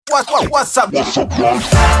What's up?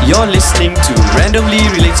 You're listening to Randomly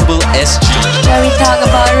Relatable SG. Where we talk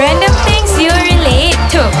about random things you relate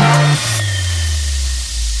to.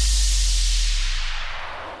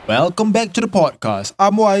 Welcome back to the podcast.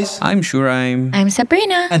 I'm Wise. I'm Shuraim. I'm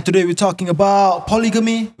Sabrina. And today we're talking about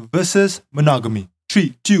polygamy versus monogamy.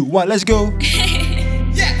 3, 2, 1, let's go.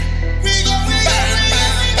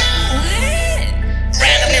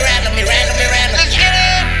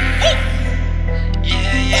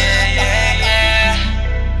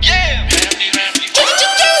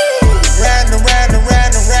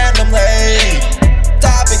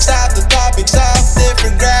 Topics of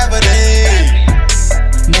different gravity.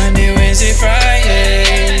 Monday, Wednesday,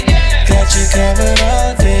 Friday. Got you covered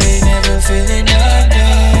all day. Never feeling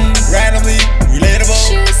nothing. Randomly relatable.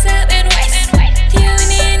 Shoes up and West.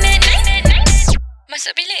 Tune in at night.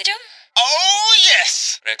 Masuk bilik jom. Oh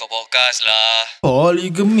yes. Rekod podcast lah.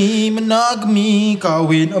 Polygamy, monogamy,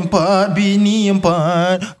 kahwin 4, bini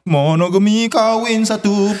 4. Monogamy, kahwin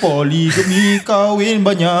 1. Polygamy, kahwin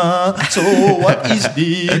banyak. So what is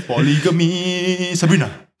this polygamy?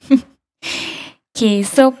 Sabrina. Okay,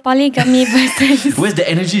 so polygamy versus... Where's the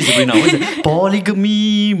energy, Sabrina? Where's the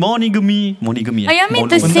polygamy, monogamy? Are you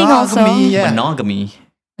meant to sing also? Yeah. Monogamy.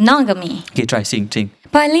 Monogamy. Okay, try, sing.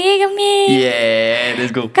 Polygamy. Yeah,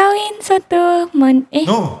 let's go. Kahwin 1.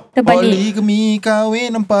 No. Terbalik. Polygamy,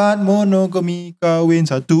 kahwin 4. Monogamy, kahwin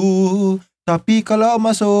 1. Tapi kalau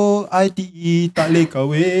masuk ITE tak boleh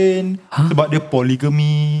kahwin. Sebab dia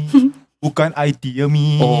polygamy. Bukan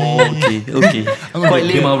ITE-ami. Oh, okay. Quite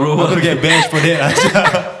lame lah, bro. I'm gonna get bashed for that.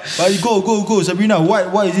 But go, Sabrina.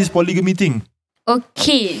 What is this polygamy thing?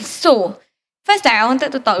 Okay, so first I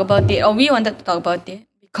wanted to talk about it, or we wanted to talk about it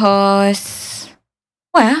because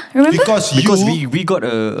remember? Because we got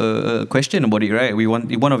a question about it, right?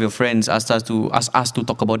 One of your friends asked us to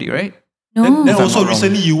talk about it, right? No. Then I'm also not wrong.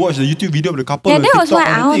 recently you watched the YouTube video of the couple. Yeah, that was TikTok why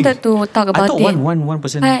on I the thing. wanted to talk I about thought it. one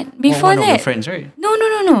person. But before one of that, your friends, right? No.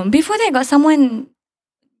 Before that, got someone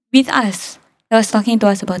with us that was talking to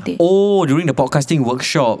us about it. Oh, during the podcasting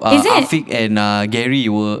workshop, Is it? Afiq and Gary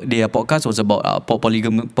their podcast was about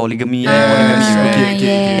polygamy and monogamy, Yes, right?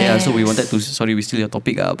 okay. Yeah, so we wanted to. Sorry, we steal your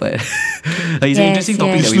topic, but it's an Yes, interesting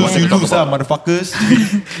topic yes. that we wanted to talk Lose about. motherfuckers.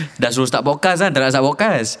 Dah suruh start podcast kan, tak nak start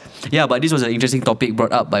podcast. Yeah, but this was an interesting topic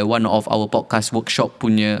brought up by one of our podcast workshop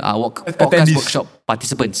punya podcast Attendees. workshop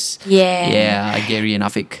participants. Yeah. Gary and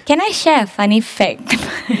Afiq. Can I share a funny fact?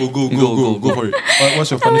 Go for it.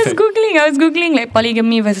 What's your I funny was fact? googling like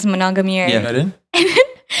polygamy versus monogamy, right? Yeah. Yeah, then?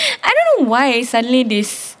 I don't know why suddenly the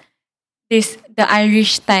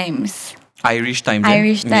Irish Times. Irish Times.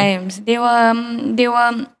 Times. They were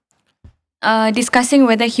discussing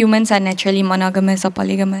whether humans are naturally monogamous or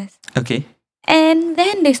polygamous. Okay. And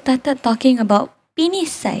then they started talking about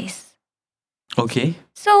penis size. Okay.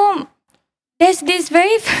 So there's this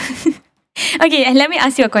very okay, let me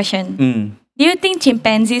ask you a question. Do you think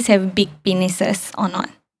chimpanzees have big penises or not?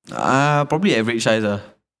 Probably average size. So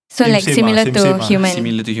Same, like same similar same, to same human.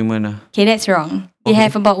 Similar to human. Okay, that's wrong. They Okay.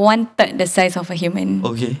 have about 1/3 the size of a human.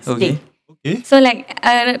 Okay. stick. Okay. So like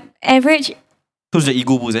average. Who's the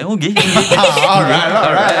ego boost? Okay.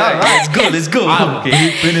 Alright. Let's go.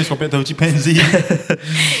 Okay. Penis compared to chimpanzee.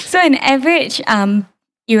 So an average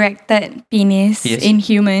erected penis Yes. in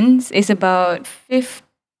humans is about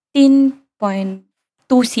 15.2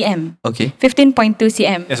 cm. Okay. 15.2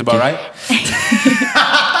 cm. That's about right.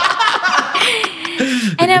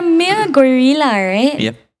 And a male gorilla, right?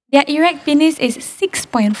 Yep. Their erect penis is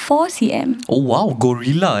 6.4 cm. Oh wow,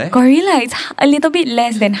 gorilla. Gorilla is a little bit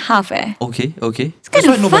less than half. Okay. It's That's kind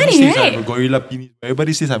why of nobody funny, says I have a right? gorilla penis.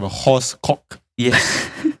 Everybody says I have a horse cock. Yes.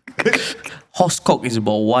 Horse cock is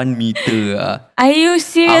about 1 meter. Are you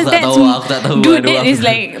serious? Aku tak tahu. Dude, Aduh, that is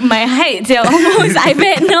like my height. Yeah, almost. I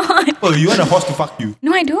bet not. Oh, you want a horse to fuck you?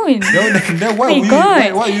 No, I don't. Then why My would you?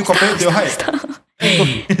 God. Why you compare it to your height? To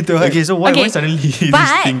your height. Okay, so why Okay, suddenly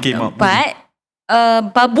this thing came up? But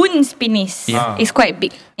baboon's penis Yeah. is quite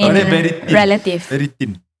big in they're very thin. relative. Very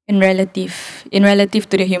thin. In relative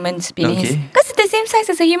to the human's penis. Okay. Because it's the same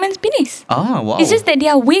size as a human's penis. Wow. It's just that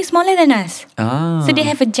they are way smaller than us. So they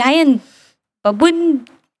have a giant baboon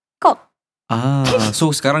cock.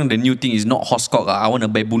 So sekarang the new thing is not horse cock. I want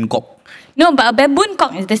a baboon cock. No, but a baboon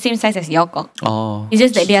cock is the same size as your cock. Oh. It's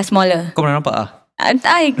just that they are smaller. Kau pernah nampak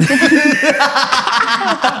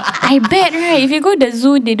I bet, right? If you go to the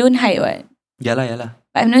zoo, they don't hide, what? Yalah.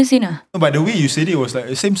 But I've never seen her. No, but the way you said it was like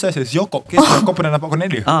the same size as your cock. Kau pernah nampak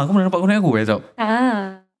connect dia? Kau pernah nampak connect aku?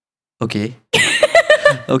 Okay.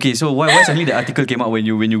 Okay, so why suddenly the article came out when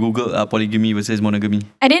you Google polygamy versus monogamy?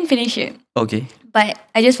 I didn't finish it, Okay. but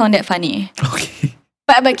I just found that funny. Okay.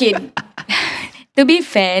 But kid, to be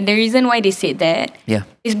fair, the reason why they said that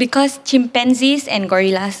is because chimpanzees and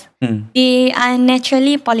gorillas, they are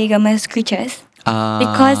naturally polygamous creatures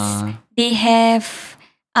because they have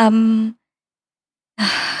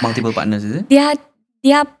multiple partners, is it?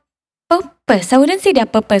 Their purpose, I wouldn't say their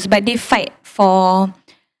purpose, but they fight for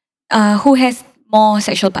who has more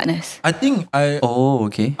sexual partners. I think I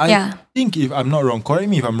think if I'm not wrong, correct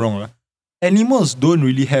me if I'm wrong, animals don't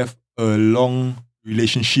really have a long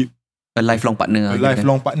relationship. A lifelong partner. A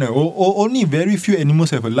lifelong partner. Only very few animals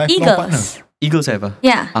have a lifelong partner. Eagles have a?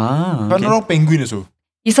 Yeah. If I'm not wrong, penguin also.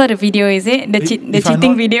 You saw the video, is it? The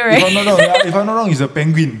cheating video, right? If I'm not wrong, it's a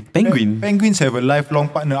penguin. Penguins have a lifelong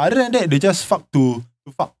partner. Other than that, they just fuck to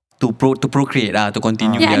fuck. To procreate, to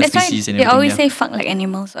continue their species and everything. They always say fuck like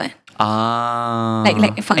animals, right?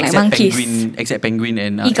 Like fuck like monkeys. Except penguin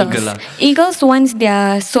and eagles. eagle lah. Eagles, once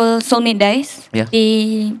their soulmate dies,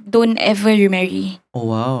 they don't ever remarry. Oh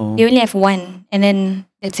wow. They only have one, and then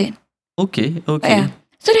that's it. Okay.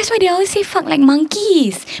 So that's why they always say fuck like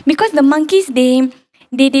monkeys, because the monkeys they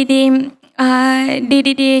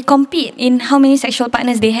compete in how many sexual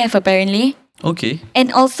partners they have apparently. Okay.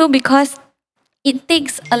 And also because it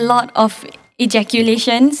takes a lot of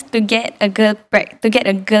ejaculations to get a girl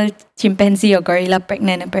chimpanzee or gorilla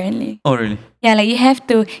pregnant apparently. Oh really? Yeah, like you have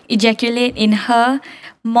to ejaculate in her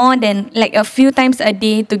more than like a few times a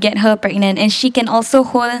day to get her pregnant, and she can also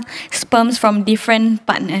hold sperms from different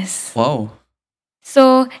partners. Wow.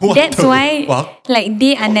 So that's why like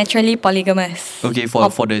they are naturally polygamous. Okay, for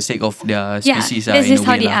the sake of their species. This is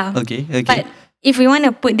how they are. Okay. But if we want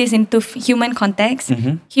to put this into human context,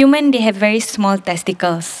 human, they have very small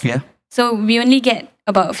testicles. Yeah. So we only get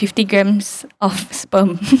about 50 grams of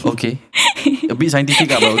sperm. Okay. A bit scientific,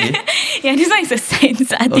 but okay. Yeah, this one is a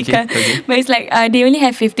science article. Okay. But it's like they only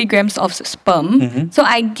have 50 grams of sperm. So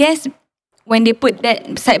I guess when they put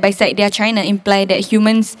that side by side, they are trying to imply that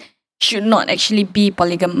humans should not actually be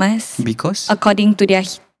polygamous. Because? According to their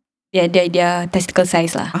testicle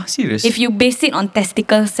size lah. Serious? If you base it on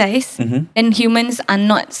testicle size, then humans are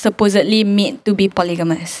not supposedly made to be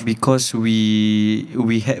polygamous. Because we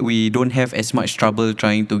don't have as much trouble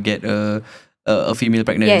trying to get a female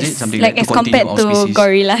pregnant. Yes, is it? Something like to as compared to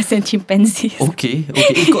gorillas and chimpanzees. Okay.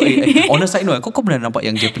 On a side note, kau pernah nampak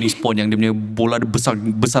yang Japanese porn yang dia punya bola dia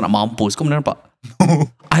besar nak mampus? Kau pernah nampak?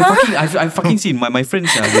 I've fucking seen my friends.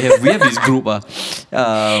 We have this group.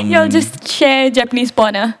 Y'all just share Japanese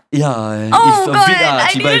porn. Yeah. Oh god,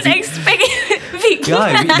 I didn't expect it.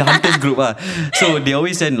 Yeah, the hunters group. So they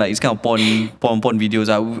always send like this kind of porn videos.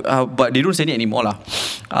 But they don't send it anymore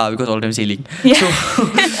because all of them sailing. Yeah.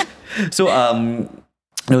 So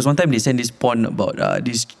there was one time they sent this porn about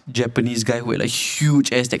this Japanese guy who had like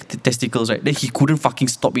huge ass testicles, right? Then he couldn't fucking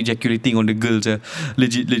stop ejaculating on the girls.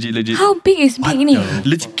 Legit. How big is big ni?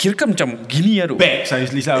 Legit, kira kan macam gini lah. Bag, so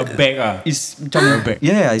it's like a bag. It's macam bag.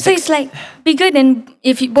 Yeah. So it's like bigger than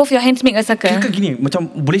if both your hands make a circle. Kira kan gini, macam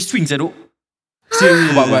boleh swing saya tu.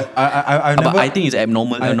 But I think it's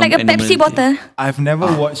abnormal. Like a Pepsi bottle. I've never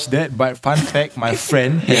watched that, but fun fact, my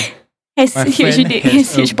friend has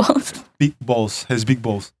huge balls. Big balls. Has big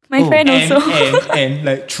balls. My friend also. And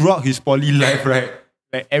like throughout his poly life, right?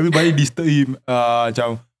 Like everybody disturb him. I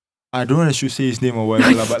don't know if I should say his name or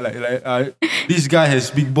whatever, but like this guy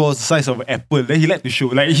has big balls the size of an apple. Then he like to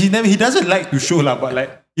show. Like he doesn't like to show but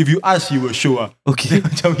like if you ask, he will show. Okay.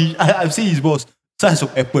 I've seen his balls size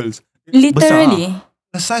of apples. Literally.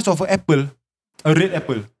 The size of an apple, a red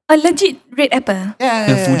apple. A legit red apple.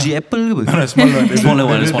 Yeah. Fuji apple ke? No, smaller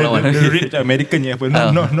one. Smaller one. The red American apple,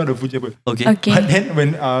 not the Fuji apple. Okay. But then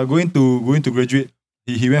when going to graduate,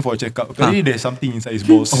 he went for a checkup. Apparently there's something inside his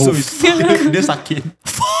balls. So dia sakit.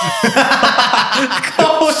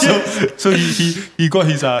 so he got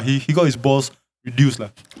his balls reduced lah.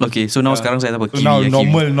 Okay, so now sekarang saya dapat so kiwi.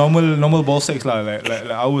 Now normal ball sex lah, like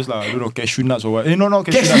ours lah. I don't know, cashew nuts or what. No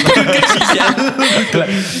cashew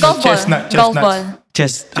nuts. Golf ball.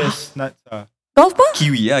 Chestnuts. Golf ball?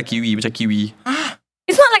 Kiwi macam kiwi.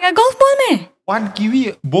 It's not like a golf ball meh? One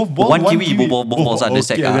kiwi, both balls. One kiwi, both balls are the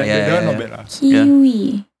sack. Yeah, not bad lah.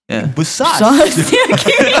 Kiwi. Yeah. Besar.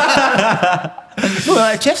 Kiwi. No,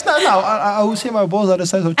 like chestnuts lah. I would say my balls are the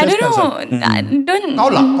size of chestnuts. I don't know.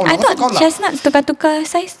 I thought chestnuts tukar-tukar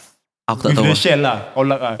size. Aku tak tahu. With the shell lah.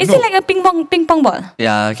 Is it like a ping pong ball?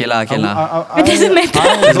 Yeah, okay lah. It doesn't matter.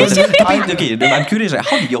 Okay, I'm curious, like,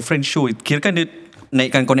 how did your friend show it? Kira kan dia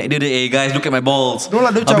naikkan connect dia, hey guys, look at my balls. No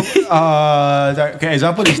lah, dia macam okay,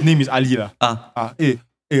 example his name is Ali lah.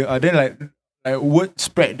 Then like word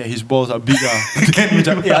spread that his balls are big lah. Then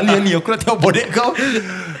macam Ali, aku nak tengok bodek kau.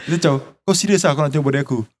 Dia macam, kau serius lah aku nak tengok bodek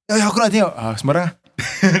aku? Ya, aku nak tengok. Sembarang lah.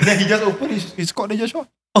 Then he just open his cock, dia just show.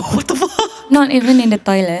 Oh, what the fuck? Not even in the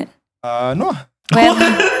toilet. No. Well,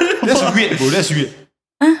 That's weird, bro. That's weird.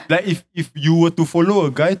 Like if you were to follow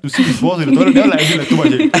a guy to see his balls in the toilet, that like I feel like too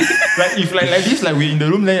much. Like if like this, like we in the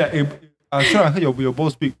room, then like, sure, I heard your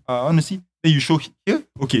balls big. I want to see. Then you show here,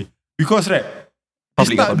 okay. Because right,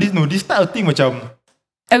 this type of thing macam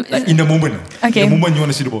like in the moment. Okay. In the moment you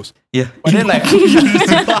want to see the balls. Yeah. But then like,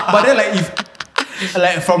 if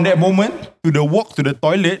like from that moment to the walk to the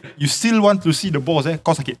toilet, you still want to see the balls,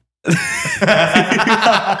 kau sakit.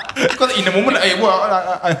 Because in the moment,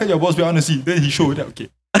 I heard your balls, I want to see. Then he showed that, okay.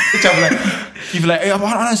 Macam like, if like, I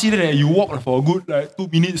want to see that, you walk for a good like 2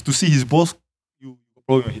 minutes to see his balls, you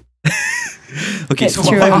problem your head. Okay, That's so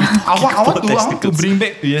true. I want to bring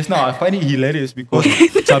back to yes now. I find it hilarious because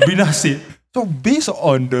Sabrina said, so based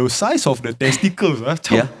on the size of the testicles,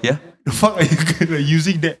 yeah. the fuck are you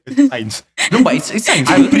using that as science? No, but it's science.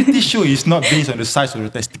 I'm pretty sure it's not based on the size of the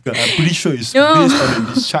testicle. I'm pretty sure it's based on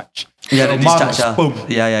the discharge. Yeah, the amount of discharge. sperm.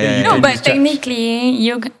 Yeah. no, but discharge.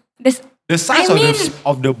 technically, The size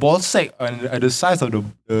of the ball sack and the size of the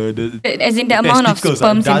as in the amount of testicles,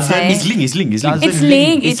 sperms inside. It's linked. Doesn't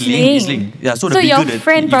It's linked. Yeah, so So the your bigger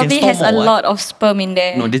friend you can probably store has a more, lot of sperm in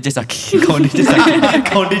there. No, dia just sakit. Kau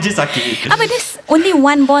dia just sakit. But there's only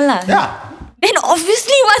one ball lah. Yeah. Then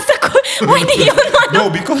obviously what's the why did you not know?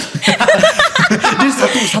 No, because Dia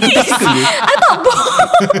satu testicle. I thought ball.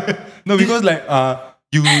 no, because like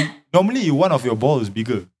you normally one of your balls is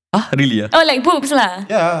bigger. Ah, really? Oh, like boobs lah.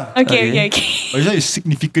 Yeah. Okay. But it's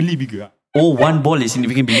significantly bigger. Oh, one ball is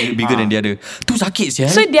significantly bigger than the other. Tu sakit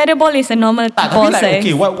sial. So the other ball is a normal Tapi ball like, size.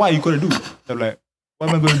 okay, what are you gonna do? I'm like,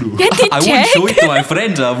 what am I gonna do? Get it I won't checked. show it to my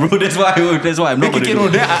friends, bro. That's why I'm not gonna Okay, do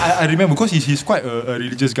no, it. then I remember because he's quite a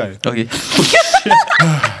religious guy. Okay.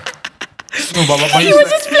 No, but He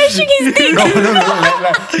was just flashing his dick. no,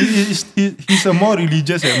 like he's a more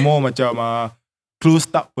religious and more macam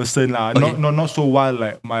closed up person lah. Okay. Not so wild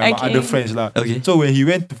like my Okay. other friends lah. Okay. So when he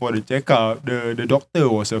went for the checkup, the doctor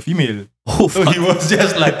was a female. Oh, So he was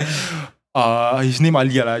just like, his name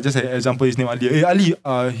Ali lah. Just an example, his name Ali. Ali,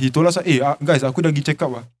 he told us, guys, aku dah pergi check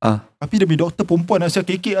up lah. Tapi dia punya doktor perempuan, asyik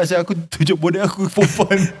kekek, asyik aku tunjuk bodek aku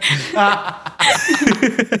perempuan.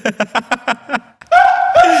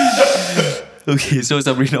 Okay, so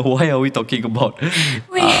Sabrina, why are we talking about?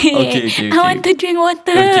 Wait, okay. I want to drink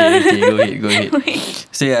water. Okay, go ahead. Wait.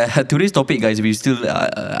 So yeah, today's topic, guys, we still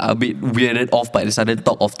a bit weirded off by the sudden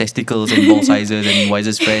talk of testicles and ball sizes and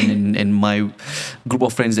Wiser's friend and my group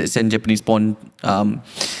of friends that send Japanese porn.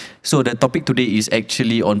 So the topic today is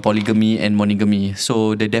actually on polygamy and monogamy.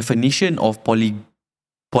 So the definition of polyamorous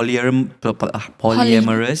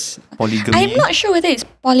polygamy. I'm not sure whether it's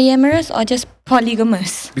polyamorous or just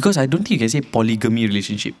polygamous. Because I don't think you can say polygamy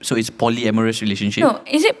relationship. So it's polyamorous relationship. No,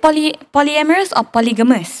 is it polyamorous or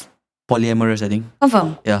polygamous? Polyamorous, I think.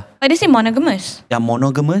 Confirm. Yeah. But they say monogamous. Yeah,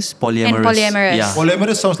 monogamous, polyamorous. And polyamorous. Yeah.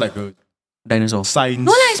 Polyamorous sounds like a Dinosaur. science.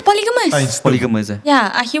 No lah, it's polygamous. Science term. Polygamous.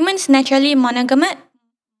 Yeah, are humans naturally monogamous,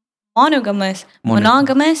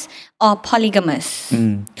 or polygamous?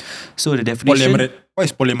 So the definition. Polyamorous. What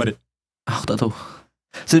is polyamorous? Aku tak tahu.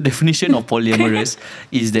 So the definition of polyamorous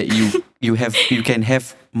is that you can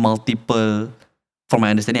have multiple, from my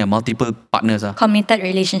understanding, multiple partners. Committed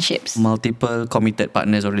relationships. Multiple committed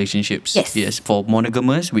partners or relationships. Yes. For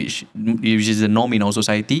monogamous, which is the norm in our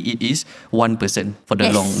society, it is one person for the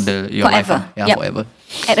Yes. your Forever. life. Yeah, Yep. forever.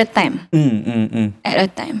 At a time. At a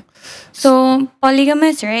time. So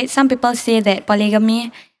polygamous, right? Some people say that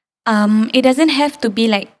polygamy, it doesn't have to be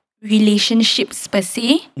like relationships per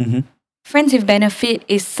se. Friends with benefit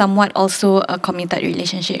is somewhat also a committed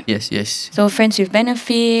relationship. Yes. So friends with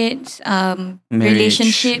benefits, Marriage.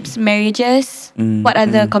 relationships, marriages. What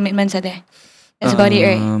other commitments are there? That's about it,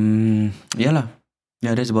 right?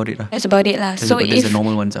 Yeah, that's about it. That's about it lah. So That's if the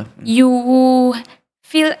normal ones. you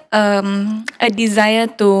feel a desire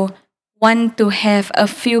to want to have a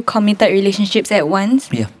few committed relationships at once,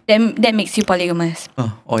 then that makes you polygamous.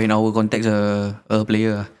 Or in our context, a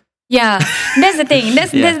player. Yeah, that's the thing.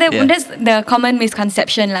 That's the common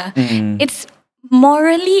misconception lah. It's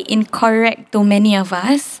morally incorrect to many of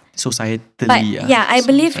us. Societally. But I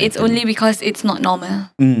believe it's only because it's not normal.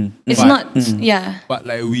 It's not. But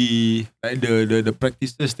like the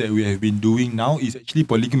practices that we have been doing now is actually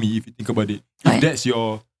polygamy. If you think about it, if that's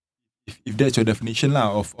your definition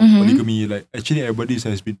lah of polygamy, like actually everybody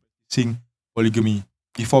has been practicing polygamy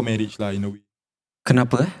before marriage lah in a way.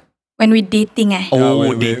 Kenapa? When we dating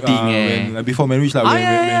Dating before marriage lah.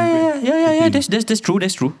 Yeah. That's true.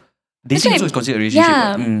 Dating also is considered a relationship.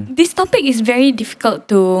 Yeah, this topic is very difficult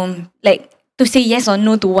to say yes or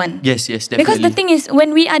no to one. Yes, definitely. Because the thing is,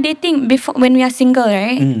 when we are dating when we are single,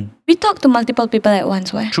 right? we talk to multiple people at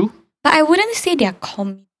once, why? True. But I wouldn't say they're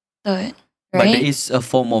committed, right? But there is a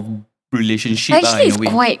form of relationship Actually, in it's a way.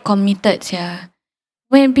 quite committed, yeah.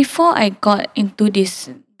 Before I got into a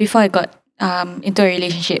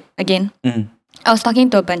relationship again, I was talking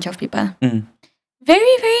to a bunch of people.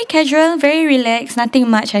 Very, very casual, very relaxed, nothing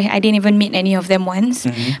much. I didn't even meet any of them once.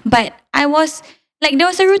 But I was like, there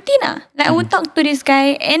was a routine. Like I would talk to this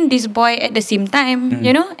guy and this boy at the same time,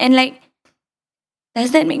 you know? And like,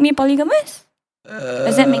 does that make me polygamous?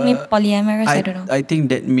 Does that make me polyamorous? I don't know. I think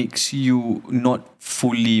that makes you not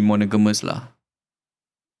fully monogamous lah.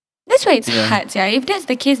 That's why it's hard, yeah. If that's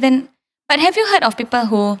the case, then... But have you heard of people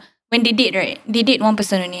who, when they date, right? They date one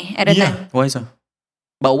person only at a time. Why so?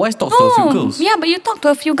 But why talk to a few girls? Yeah, but you talk to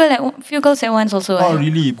a few girls at once also. Oh,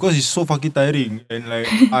 really? Because it's so fucking tiring. And like,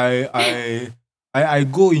 I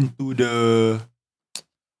go into the...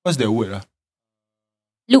 What's that word?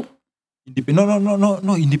 Loop.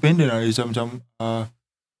 No, independent. It's macam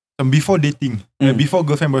before dating, before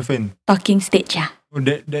girlfriend boyfriend. Talking stage, yeah.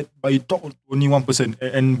 But you talk to only one person,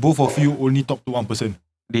 and both of you only talk to one person.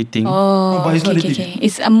 Dating. Oh, no, but it's not dating. okay.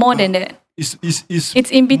 It's more than that. It's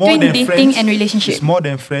in between dating friends, and relationship. It's more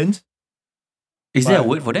than friends. Is there a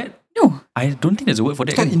word for that? No. I don't think there's a word for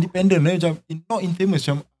that. It's not independent. Not intimate.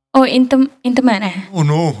 Oh, intimate. Oh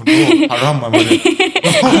no, haram. No.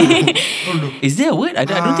 Is there a word? I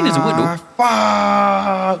don't think there's a word though.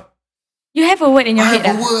 Fuck. You have a word in your head.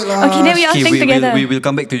 I have a word lah. Okay, then we all think together. We will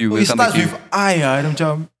come back to you. It starts with I.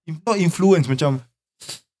 Macam not influence. Macam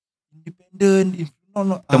independent.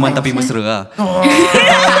 Teman tapi mesra lah.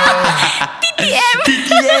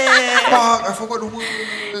 TTM. Fuck, I forgot the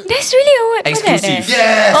word. There's really a word Exclusive. for that.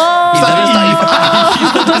 Yes. Oh. It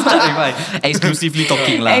doesn't start with I. Exclusively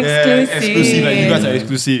talking lah. Exclusive. Like you guys are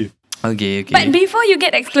exclusive. Okay. But before you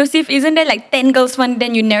get exclusive, isn't there like 10 girls one,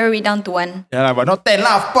 then you narrow it down to one? Yeah lah, but not 10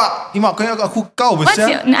 lah. Fuck. Imak kau What's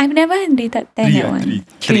besar. I've never dated 10 at one.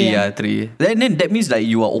 Three. Then that means like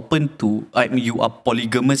you are open to, you are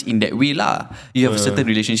polygamous in that way lah. You have certain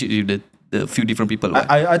relationships with the few different people.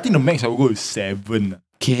 I think the max I will go is 7.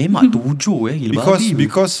 Okay, mak 7 gila babi.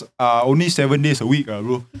 Because only 7 days a week lah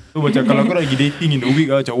bro. So macam kalau kau lagi dating in the week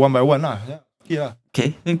macam one by one lah. Okay lah.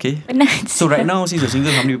 Okay. Nice. So right now, since you're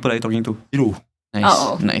single, how many people are you talking to? 0.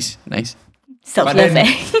 Nice. Selfless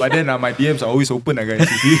But then my DMs are always open lah guys.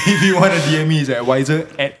 If you want to DM me, it's at Wiser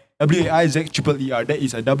at WAIZEER. That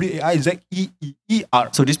is a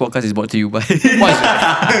WAIZEEER. So this podcast is brought to you by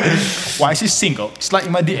Why is he single? Slide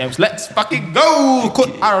in my DMs. Let's fucking go!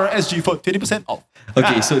 Code RSG for 20% off.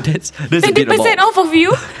 Okay, so that's a bit 20% about off of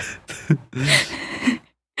you?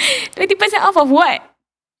 20% off of what?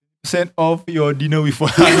 % off your dinner with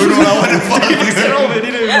what? I don't know lah what the fuck. 20% off your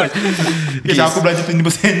dinner with what? Okay, so aku belanja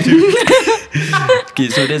 20% je.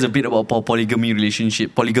 Okay, so there's a bit about polygamous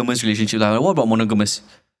relationship lah. What about monogamous?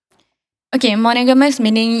 Okay, monogamous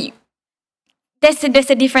meaning there's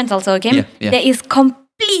a difference also, okay? Yeah. There is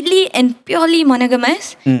completely and purely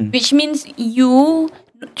monogamous, which means you,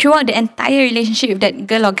 throughout the entire relationship with that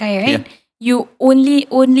girl or guy, right? You only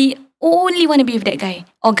want to be with that guy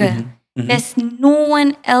or girl. There's no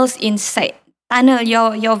one else in sight. Tunnel,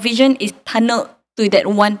 your vision is tunneled to that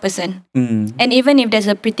one person. And even if there's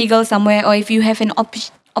a pretty girl somewhere, or if you have an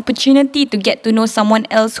opportunity to get to know someone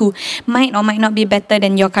else who might or might not be better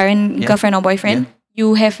than your current girlfriend or boyfriend,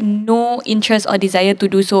 you have no interest or desire to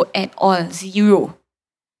do so at all. 0.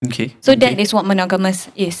 Okay. So that is what monogamous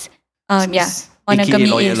is. Monogamy AKA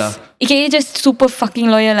loyal is lah. AKA just super fucking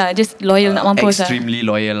loyal lah. Just loyal nak mampus lah. Extremely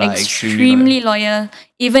loyal lah. Extremely loyal.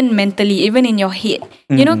 Even mentally, even in your head.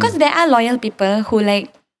 You know, because there are loyal people who like,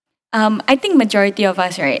 I think majority of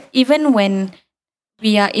us, right? Even when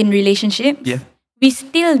we are in relationships, we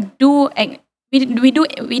still do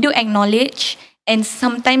we do acknowledge and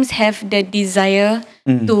sometimes have the desire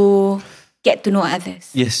to get to know others.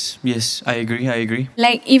 Yes, I agree.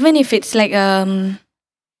 Like even if it's like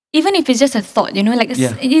even if it's just a thought, you know, like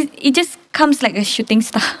it just comes like a shooting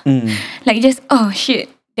star. Like just, oh shit,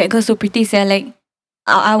 that girl's so pretty. So like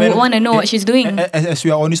I would want to know what she's doing. As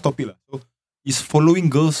we are on this topic, so is following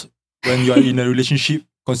girls when you are in a relationship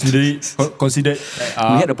considered?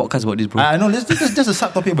 We had a podcast about this, bro. I know. Let's just a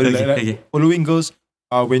subtopic about it. Like, following girls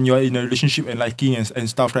when you are in a relationship and liking and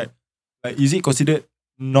stuff, right? Like, is it considered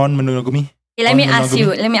non-monogamy? Okay, let me ask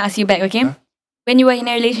you back, okay? When you were in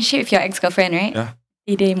a relationship with your ex-girlfriend, right? Yeah.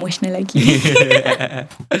 Dia emotional lagi.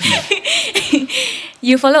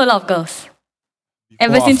 You follow a lot of girls.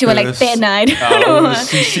 Ever since you were like 10, I don't know.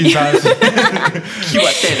 Since I was 10,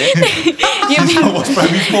 Since I was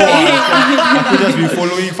primary 4. Aku just been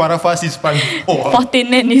following Farah Faz since primary 4.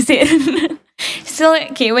 14 then you said. So,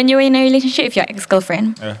 okay, when you're in a relationship with your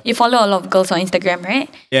ex-girlfriend, you follow a lot of girls on Instagram,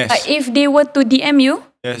 right? Yes. But if they were to DM you,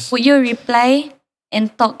 Yes. would you reply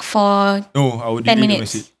and talk for No, I would 10 delete the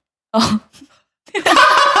minutes? message. Oh.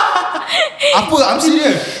 Apa? I'm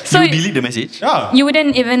serious. So you delete the message Yeah. you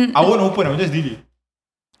wouldn't even... I won't open. I will just delete.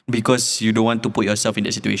 because you don't want to put yourself in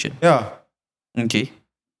that situation. Yeah. Okay.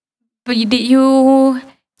 But did you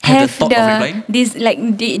Have the have thought of replying? this like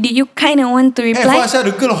did you kind of want to Hey, reply? first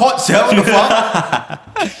the girl hot sia. What the fuck?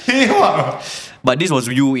 Hey, what? But this was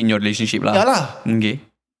you in your relationship lah. Yeah lah. Okay.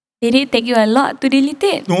 Did it take you a lot to delete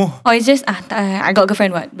it? No. Or it's just I got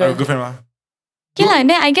girlfriend what? I have a girlfriend mah. Okay lah,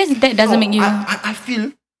 then I guess that doesn't make you... I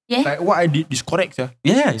feel Yeah. like what I did is correct, sir.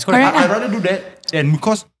 Yeah, it's correct. Correct. I rather do that than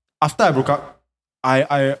because after I broke up,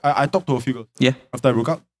 I talked to a few girls. Yeah. After I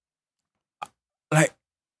broke up, like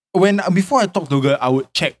before I talk to a girl, I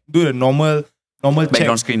would do the normal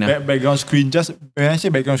Background check, screen, background screen. Just when I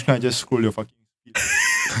say background screen, I just scroll your fucking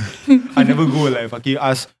feed. I never go like fucking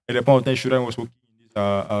ask at that point of time. Shuran was working in these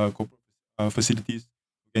corporate facilities.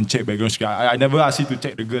 You can check background screen. I never ask you to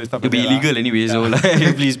check the girl stuff. It'll be like that illegal anyway, so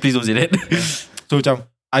like, please don't say that. So macam,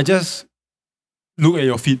 I just look at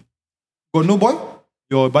your feed. Got no boy?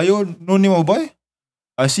 Your bio, no name of boy?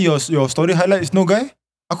 I see your story highlights, no guy?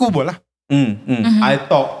 Aku buat lah. I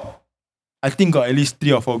talk. I think got at least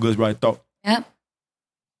 3 or 4 girls bro I talk. Yep.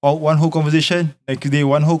 One whole conversation. Next day,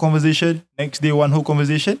 one whole conversation. Next day, one whole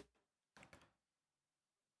conversation.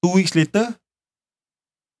 2 weeks later,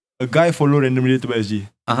 a guy follow randomly to SG.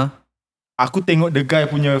 Aku tengok the guy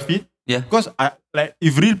punya feed. Yeah. Because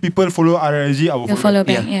if real people follow RSG, I will You follow follow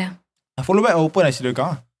back, yeah. I follow back, I open, I see the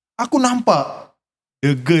account. Aku nampak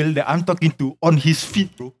the girl that I'm talking to on his feed,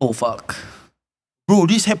 bro. Oh fuck. Bro,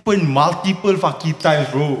 this happened multiple fucking times,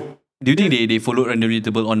 bro. Do you think they followed randomly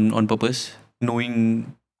table on purpose? Knowing...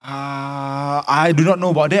 I do not know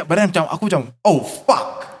about that. But then aku macam, oh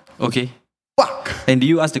fuck. Okay. Fuck. And do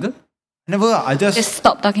you ask the girl? Never, I just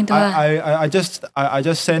stop talking to her. I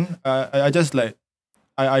just send, I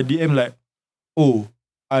DM like, oh,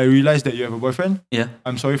 I realized that you have a boyfriend. Yeah.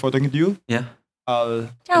 I'm sorry for talking to you. Yeah. I'll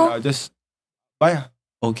just bye.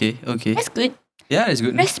 Okay. That's good. Yeah, that's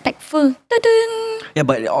good. Respectful. Ta-dun. Yeah,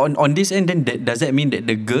 but on this end, then does that mean that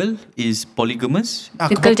the girl is polygamous?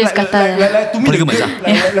 The girl just kata. Like to me, Polygamous,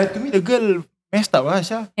 like to me, the girl messed up lah,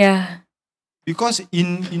 Syah. Yeah. Because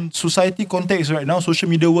in society context right now, social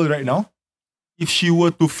media world right now, if she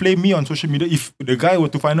were to flame me on social media, if the guy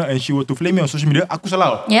were to find out and she were to flame me on social media, aku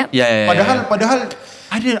salah. Yep. Yeah. Padahal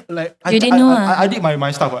I did like You didn't know. I did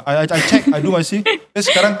my stuff. I check, I do my thing. Then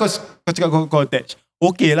sekarang kau cakap kau attach.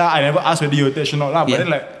 Okay lah, I never ask whether you attach or not lah. But then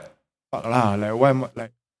like, fuck lah, like why am I,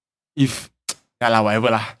 like if yeah lah, whatever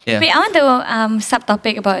lah. Yeah. Wait, I want to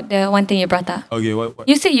subtopic about the one thing you brought up. Okay, what?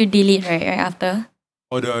 You said you delete right after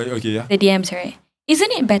Okay, yeah. the DMs, right?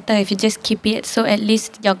 Isn't it better if you just keep it so at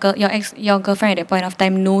least your girlfriend at that point of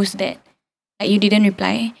time knows that like you didn't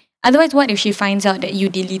reply? Otherwise, what if she finds out that you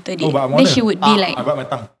deleted it? Oh, but I'm Then honest. she would be like, I bite my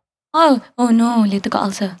tongue. oh no, later got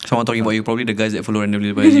ulcer. Someone talking about you, probably the guys that follow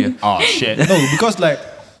randomly by you. Oh shit. No, because like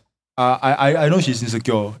I know she's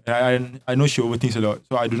insecure. And I know she overthinks a lot.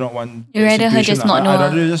 So I do not want You rather her just not know.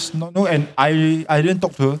 I'd rather just not know. And I didn't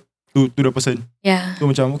talk to her, to the person. Yeah. So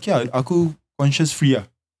macam okay lah, aku conscious free lah.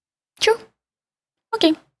 True.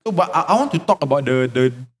 Okay. So but I want to talk about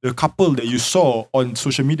the couple that you saw on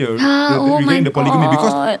social media Oh regarding my the polygamy.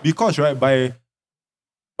 God. Because right, by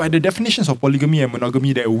the definitions of polygamy and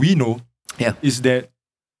monogamy that we know, is that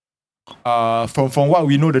from what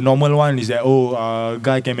we know, the normal one is that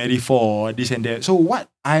guy can marry 4, this and that. So what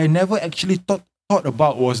I never actually thought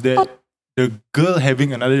about was that the girl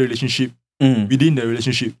having another relationship within the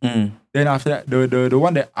relationship. Then after that, the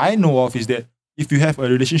one that I know of is that if you have a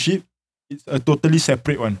relationship, it's a totally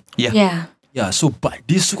separate one. Yeah. Yeah. So but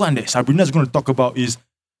this one that Sabrina is going to talk about is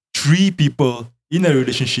 3 people in a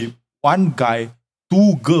relationship, 1 guy,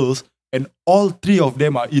 2 girls, and all 3 of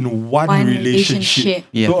them are in one relationship.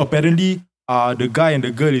 Yeah. So apparently, the guy and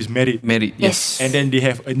the girl is married. Yes. And then they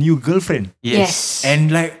have a new girlfriend. Yes.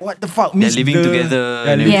 And like, what the fuck? They're living together.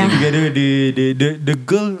 They're living Yeah. together. The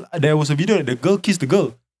girl, there was a video that the girl kissed the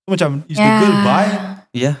girl. So macam, is the girl bi?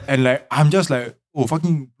 Yeah. And like, I'm just like, oh,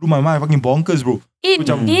 fucking blew my mind, fucking bonkers, bro. It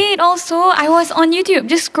did also. I was on YouTube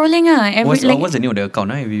just scrolling. What's the name of the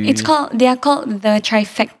account? They are called the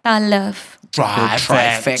Trifecta Love.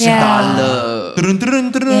 Trifecta Yeah. Love.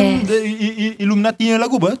 Turun. Yes. Illuminati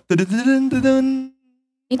lagu apa? Turun.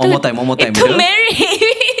 One more time. Itu betul?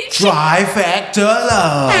 marriage. Trifecta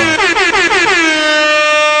Love.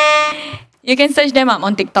 You can search them up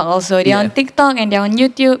on TikTok also. They're on TikTok and they're on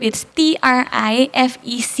YouTube. It's TRIFECTA.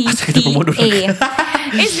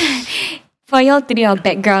 It's for y'all to do your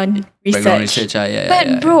background research. Background research,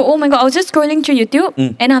 But bro, oh my god, I was just scrolling through YouTube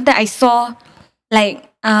and after I saw like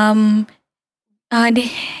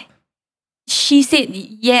she said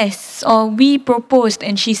yes, or we proposed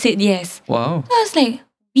and she said yes. Wow. So I was like,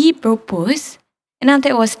 we proposed? And after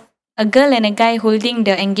it was a girl and a guy holding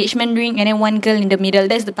the engagement ring and then one girl in the middle.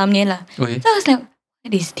 That's the thumbnail lah. Okay. So I was like,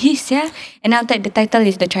 what is this, yeah? And after that, the title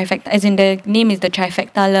is the trifecta, as in the name is the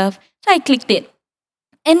trifecta love. So I clicked it.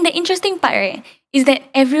 And the interesting part, right, is that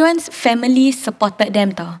everyone's family supported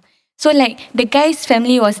them tau. So like the guy's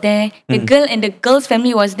family was there, the girl and the girl's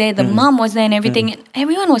family was there, the mom was there and everything. And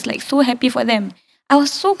everyone was like so happy for them. I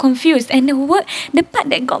was so confused. And the part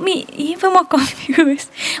that got me even more confused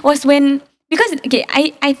was when, because okay,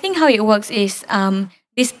 I think how it works is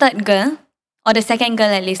this third girl, or the second girl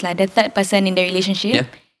at least, like the third person in the relationship,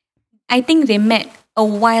 I think they met a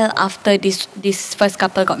while after this first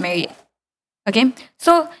couple got married. Okay?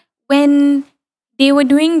 So when they were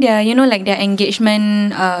doing their, like their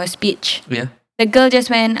engagement speech, the girl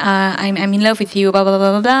just went, I'm in love with you, blah, blah,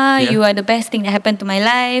 blah, blah, blah. Yeah. You are the best thing that happened to my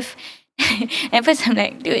life. At first I'm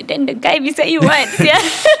like, dude, then the guy beside you what? Yeah.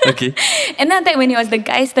 Okay. And then when it was the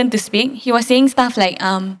guy's turn to speak, he was saying stuff like,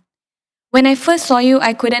 when I first saw you,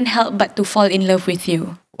 I couldn't help but to fall in love with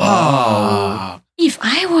you. Wow. If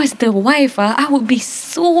I was the wife, I would be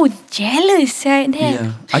so jealous right there.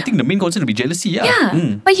 Yeah. I think the main concern would be jealousy.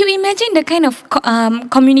 Yeah. But you imagine the kind of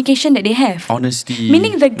communication that they have. Honesty.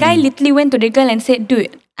 Meaning the guy literally went to the girl and said,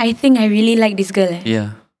 dude, I think I really like this girl.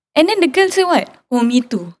 Yeah. And then the girl said what? Oh, me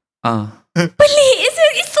too. Pelik.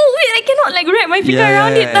 It's so weird. I cannot like wrap my finger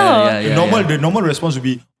around it now. The normal response would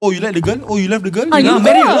be, oh, you like the girl? Oh, you love the girl? you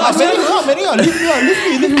marry her. Marry her. Leave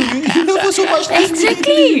me. You love her so much.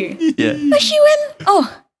 Exactly. Yeah. But she went, oh,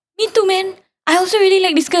 me too, man. I also really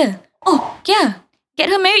like this girl. Oh, yeah. Get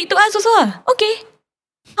her married to us also. Okay.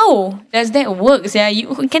 How does that work? Yeah?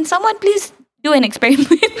 Can someone please do an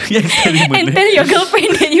experiment and tell your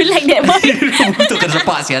girlfriend that you like that boy?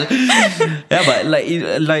 Yeah, but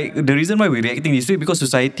like the reason why we're reacting this way because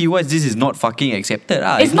society-wise this is not fucking accepted.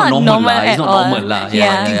 It's not normal lah. It's at not all. normal lah.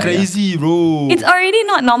 Yeah. Crazy, bro. It's already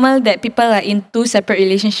not normal that people are in two separate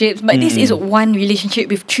relationships, but this is one relationship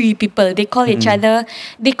with three people. They call each other,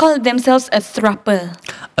 they call themselves a throuple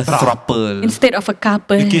A throuple. instead of a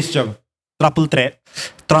couple. In case macam triple threat.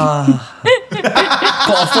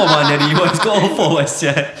 Kau offer mana ni? Kau offer was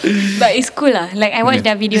yeah. But it's cool lah. Like I watch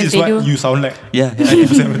their videos, This is what you sound like. Yeah.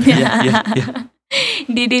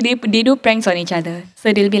 They do pranks on each other.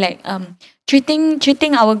 So they'll be like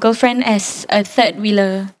treating our girlfriend as a third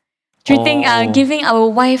wheeler. Giving our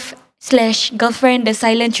wife / girlfriend the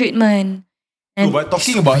silent treatment. No, but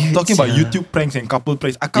talking about YouTube pranks and couple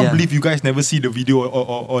pranks, I can't believe you guys never see the video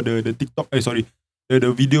or the TikTok.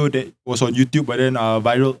 The video that was on YouTube but then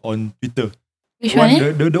viral on Twitter. Which one?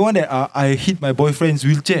 The one that I hit my boyfriend's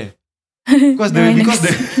wheelchair. Because the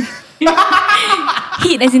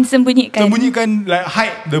hit as in sembunyikan like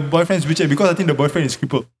hide the boyfriend's wheelchair because I think the boyfriend is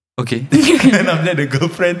crippled. Okay. And after that the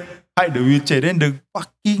girlfriend hide the wheelchair. Then the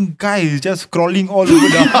fucking guy is just crawling all over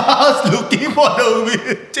the house looking for the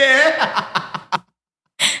wheelchair.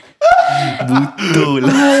 Betul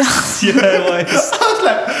lah. I was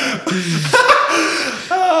like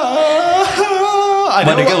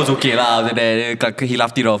but the guy was okay lah after that. He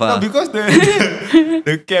laughed it off. No, because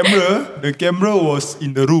the camera was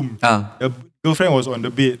in the room. The girlfriend was on the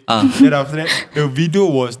bed. Then after that, the video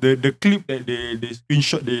was the clip that they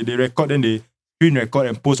screenshot, they record, then they screen record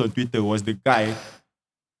and post on Twitter was the guy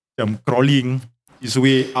crawling his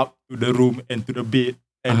way up to the room and to the bed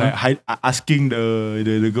and like asking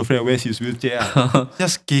the girlfriend where's his wheelchair.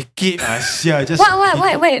 Just kekek Asia.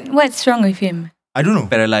 What's wrong with him? I don't know.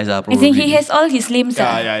 Paralyzed probably. I think he has all his limbs.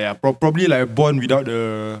 Yeah. Probably like born without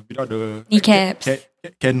the kneecaps.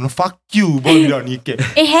 Can fuck you born without kneecap.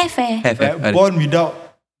 Have. Born without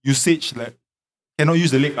usage, like cannot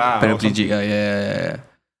use the leg. Paraplegic. Yeah.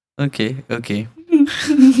 Okay.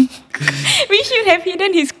 We should have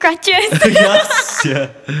hidden his crutches. Yes.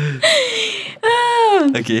 Yeah.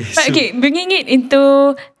 Okay. But okay, bringing it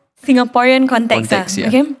into Singaporean context.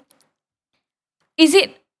 Yeah. Okay.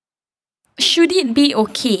 Should it be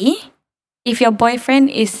okay if your boyfriend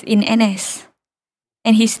is in NS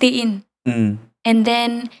and he stay in? And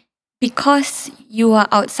then because you are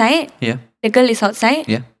outside, the girl is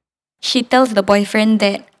outside, she tells the boyfriend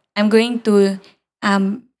that I'm going to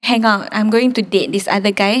hang out, I'm going to date this other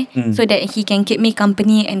guy so that he can keep me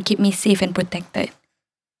company and keep me safe and protected.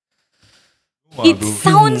 It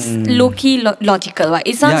sounds low-key logical. Right?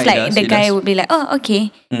 It sounds like the guy would be like, oh, okay.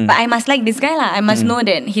 But I must like this guy lah. I must know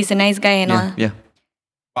that he's a nice guy and all. Yeah.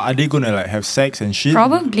 Are they gonna like have sex and shit?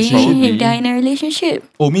 Probably Probably. if they're in a relationship.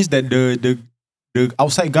 Oh, means that the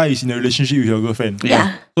outside guy is in a relationship with your girlfriend.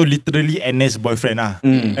 Yeah. So literally NS boyfriend Yeah.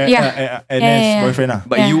 NS Yeah. boyfriend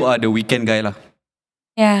But Yeah. you are the weekend guy lah.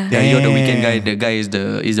 Yeah. Yeah, you're the weekend guy. Damn. The guy is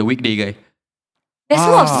the weekday guy. There's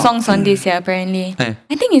a lot of Ah. songs on this, apparently. Eh.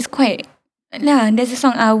 I think it's quite. Yeah, there's a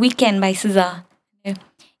song, Weekend by SZA. Yeah.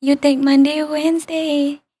 You take Monday,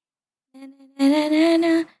 Wednesday. Na, na, na, na,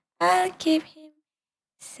 na. I'll keep him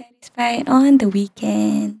satisfied on the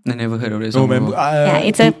weekend. I never heard of this No, song. man. before. Yeah,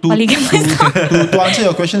 it's a polygamous song. to answer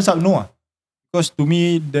your question, Sab, no. Because to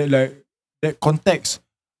me, that context,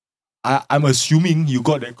 I'm assuming you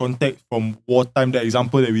got that context from wartime. That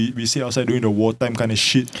example that we sit outside doing the wartime kind of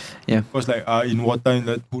shit. Yeah. Because like in wartime,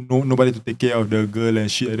 that nobody to take care of the girl and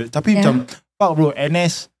shit like that. Tapi Yeah. macam, fuck bro,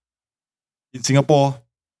 NS in Singapore,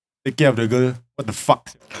 take care of the girl. What the fuck?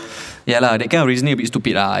 Yeah lah, that kind of reasoning a bit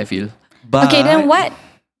stupid lah, I feel. But Okay, then what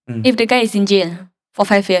Mm. if the guy is in jail for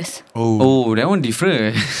 5 years? Oh, that one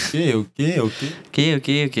different. Okay.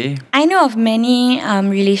 Okay. I know of many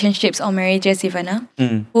relationships or marriages even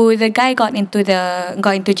who the guy got into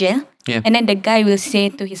jail, Yeah. and then the guy will say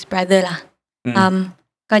to his brother lah,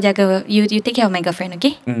 kau jaga, you take care of my girlfriend,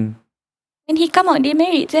 okay? Mm. And he come out, they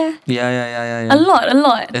married, yeah. Yeah. A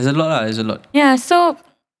lot. There's a lot lah. There's a lot. Yeah, so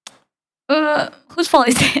whose fault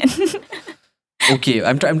is that? Okay,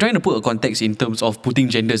 I'm trying to put a context in terms of putting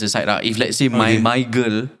genders aside lah. If let's say Okay. my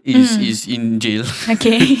girl is in jail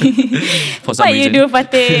Okay. for some What you reason. do,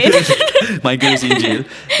 Fatin? My girl is in jail,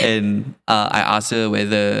 and I ask her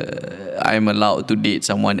whether I'm allowed to date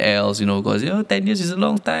someone else, because 10 years is a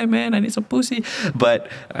long time, man. I need some pussy. But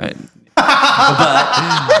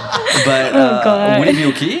God. would it be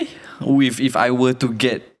okay if I were to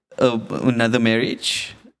get another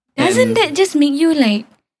marriage? Doesn't that just make you like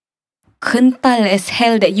kental as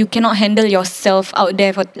hell that you cannot handle yourself out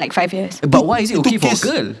there for like 5 years? But why is it okay for a case-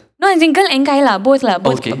 girl? No, as in girl and guy lah, both lah,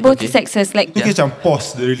 both Okay. sexes. Like, Itu macam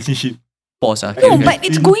pause the relationship. Pause ah. no, but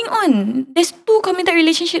it's going on. There's 2 committed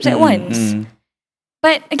relationships at once.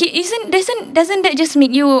 But okay, doesn't that just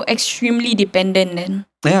make you extremely dependent then?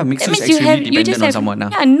 Yeah, makes That you means you extremely just dependent on have someone.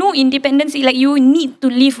 yeah, no independency. Like you need to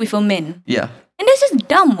live with a man, Yeah. and that's just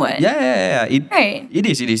dumb. What? Yeah. Right. It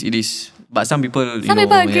is. But some people, Some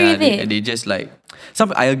people agree with it. They just like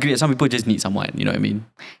I agree. Some people just need someone. You know what I mean?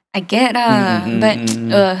 I get but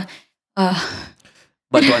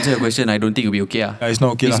But to answer your question, I don't think it'll be okay. It's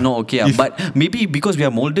not okay It's lah. not okay. If- But maybe because we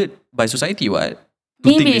are molded by society, what? To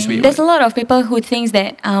think maybe this way, there's what? a lot of people who thinks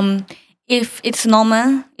that if it's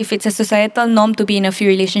normal, if it's a societal norm to be in a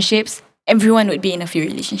few relationships, everyone would be in a few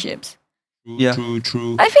relationships. Yeah.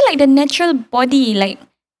 True. I feel like the natural body, like,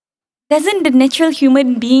 doesn't the natural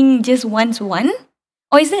human being just wants one?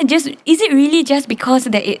 Or is it really just because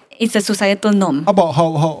that it's a societal norm? How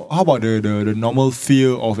about the normal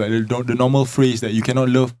fear of like the normal phrase that you cannot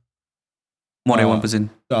love More than one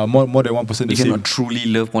person. more than one person the You same. cannot truly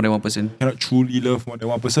love more than one person. You cannot truly love more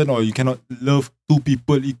than one person, or you cannot love 2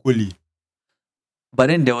 people equally.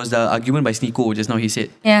 But then there was the argument by Sneeko just now. He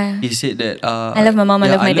said Yeah. that I love my mom,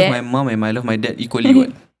 I love my dad. my mom and I love my dad equally.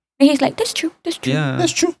 What? And he's like, that's true. Yeah.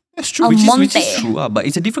 That's true. I'll Which is Monte. true, but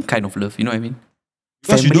it's a different kind of love. You know what I mean?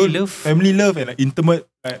 Because you Family don't love. family love and like, intimate.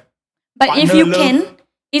 Like, But if partner you love. can,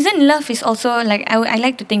 isn't love is also like, I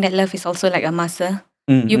like to think that love is also like a muscle.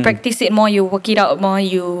 You practice it more, you work it out more,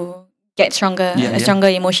 you get stronger, Yeah, a stronger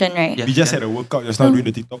emotion, right? Yeah. we just had a workout just now doing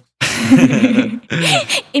the TikTok.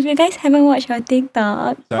 If you guys haven't watched our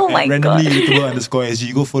TikTok, oh my god. randomly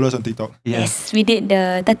 _SG. Go follow us on TikTok. Yeah. Yes, we did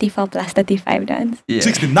the 34 plus 35 dance. Yeah.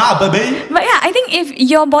 16. Nah, baby. But yeah, I think if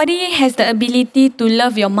your body has the ability to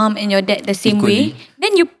love your mom and your dad the same way,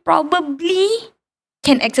 then you probably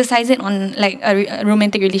can exercise it on like a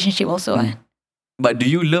romantic relationship also. But do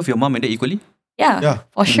you love your mom and dad equally? Yeah.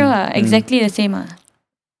 For sure. Exactly the same.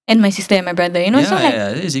 And my sister and my brother, you know, so like,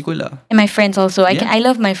 it's equal lah. and my friends also. Yeah. I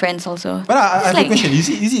love my friends also. But I have like- a question. Is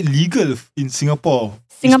it legal in Singapore?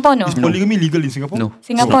 Singapore, no. Is polygamy legal in Singapore? No.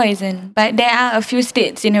 Singapore isn't. But there are a few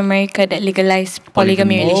states in America that legalize polygamy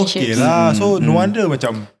Polygamy. relationships. Okay lah. So no wonder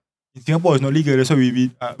macam in Singapore it's not legal. That's why we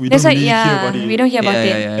That's don't why, really hear about it. we don't hear about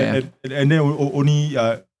it. And then only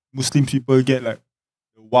Muslim people get like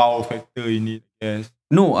the wow factor in it. Yes.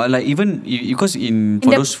 No, like even because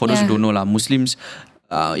for those who don't know lah, Muslims,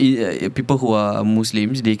 people who are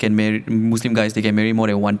Muslims, they can marry Muslim guys. They can marry more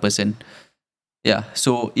than one person. Yeah.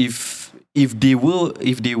 So if they would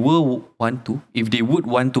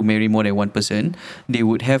want to marry more than one person, they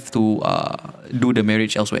would have to do the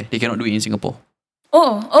marriage elsewhere. They cannot do it in Singapore.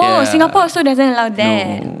 Yeah. Singapore also doesn't allow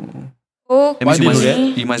that. No. Oh, That means Why do you do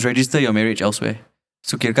that? you must register your marriage elsewhere.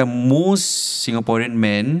 So kirakan most Singaporean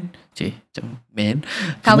men, Kahwin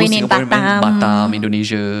most in Singaporean men, Batam. Batam,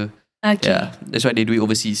 Indonesia. Okay. Yeah, that's why they do it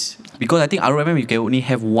overseas. Because I think ROMM you can only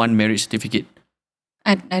have one marriage certificate.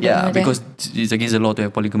 I don't Yeah, know that. because it's against the law to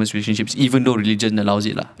have polygamous relationships, even though religion allows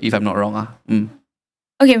it lah. If I'm not wrong,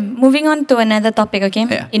 Okay, moving on to another topic, okay?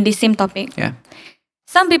 Yeah. In this same topic. Yeah.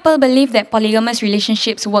 Some people believe that polygamous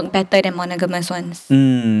relationships work better than monogamous ones.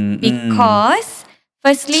 Mm. Because,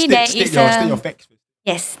 firstly, State your facts.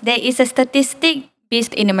 Yes, there is a statistic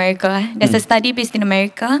based in America. There's a study based in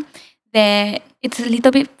America that it's a little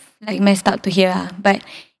bit like messed up to hear, but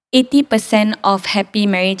 80% of happy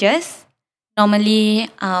marriages normally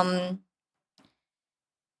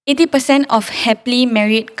 80% of happily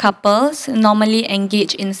married couples normally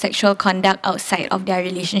engage in sexual conduct outside of their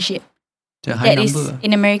relationship. It's a high That is number.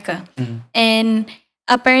 in America. And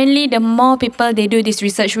apparently the more people they do this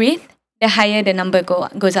research with, the higher the number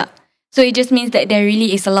goes up. So it just means that there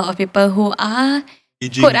really is a lot of people who are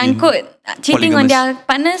quote unquote cheating on their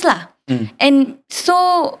partners lah. And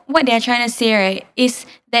so what they're trying to say, right, is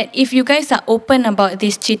that if you guys are open about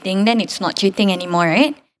this cheating, then it's not cheating anymore,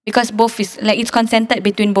 right? Because both is like it's consented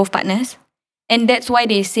between both partners. And that's why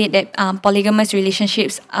they say that polygamous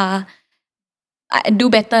relationships do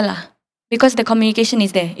better lah. Because the communication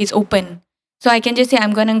is there, it's open. So I can just say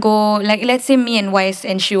I'm gonna go, like let's say me and Wise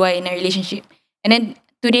and Shu are in a relationship. And then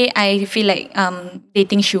today I feel like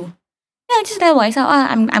dating Shu. Yeah, I just tell Wise,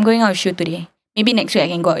 I'm going out with Shu today. Maybe next week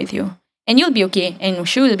I can go out with you. And you'll be okay. And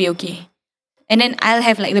Shu will be okay. And then I'll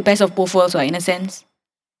have like the best of both worlds, right, in a sense.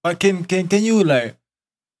 But can you like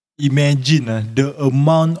imagine the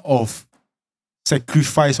amount of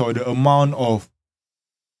sacrifice or the amount of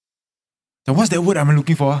what's that word I'm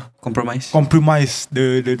looking for? Compromise. Compromise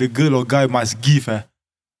the girl or guy must give to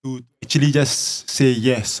actually just say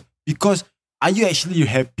yes. Because are you actually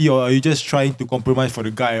happy or are you just trying to compromise for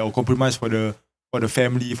the guy or compromise for the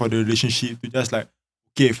family, for the relationship to just like,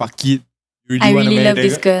 okay, fuck it. You I wanna really marry love that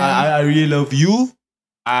this guy? girl. I really love you.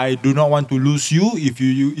 I do not want to lose you.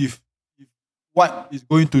 If what is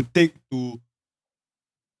going to take to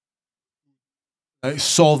like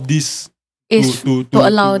solve this Is to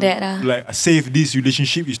allow that. like save this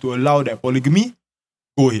relationship is to allow that polygamy,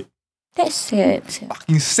 go ahead. That's sad.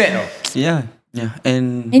 Fucking sad. Yeah.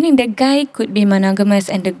 And Meaning the guy could be monogamous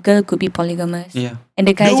and the girl could be polygamous. yeah. And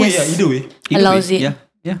the guy Either way, just either way. allows way. it.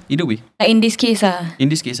 Yeah. Either way. Like in this case, In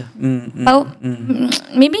this case,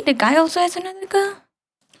 maybe the guy also has another girl.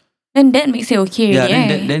 Then that makes it okay, yeah.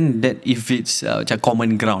 really, Then that if it's macam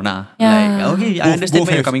common ground Yeah. like okay, I understand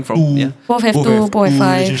where you're coming from. Yeah. Both have two, both have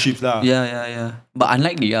five. relationships lah. Yeah. But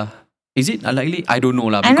unlikely, Is it unlikely? I don't know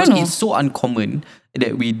lah. I don't Because know. it's so uncommon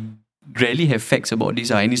that we rarely have facts about this.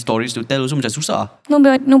 Any stories to tell also macam susah.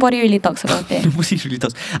 Nobody really talks about it. Nobody really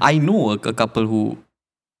talks. I know a couple who,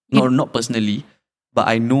 not personally, but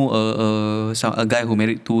I know a guy who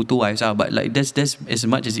married two wives. But like that's as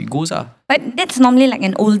much as it goes. But that's normally like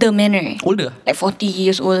an older man, right? Older. Like 40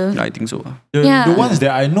 years old. I think so. The ones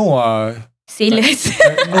that I know are Sailors.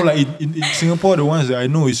 no, like in Singapore, the ones that I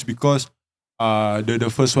know is because the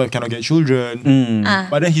first wife cannot get children.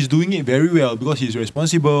 But then he's doing it very well because he's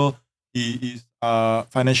responsible. He is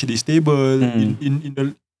financially stable.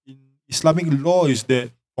 In Islamic law is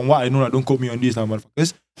that, from what I know, don't quote me on this,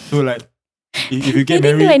 motherfuckers. So like, if you He get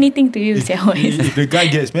didn't married, do anything to you, if the guy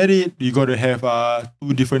gets married, you gotta have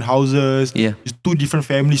 2 different houses. Yeah. It's 2 different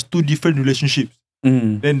families, 2 different relationships.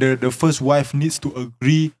 Then the first wife needs to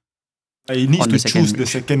agree. He needs On to the second choose the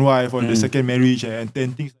second wife on the second marriage and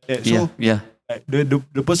things like that. So Yeah. like,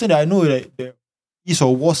 the person that I know like that is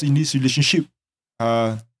or was in this relationship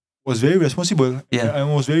was very responsible. Yeah.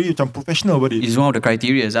 And was very professional about it. It's one of the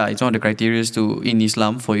criteria. It's one of the criteria to in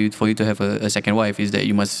Islam for you to have a second wife is that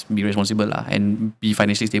you must be responsible and be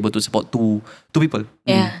financially stable to support two people.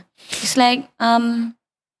 Yeah. It's like,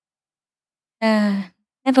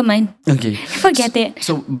 never mind. Okay. Forget it.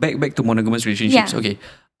 So back to monogamous relationships. Yeah. Okay.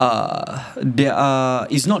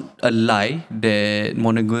 It's not a lie that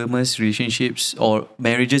monogamous relationships or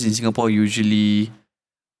marriages in Singapore usually,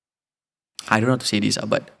 I don't know how to say this,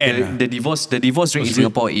 but the divorce rate in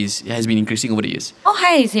Singapore has been increasing over the years. How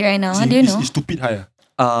high is it right now? Do you know? It's stupid high.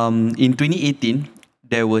 In 2018,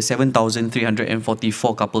 there were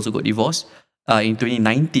 7,344 couples who got divorced. In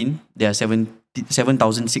 2019, there are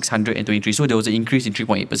 7,623. So there was an increase in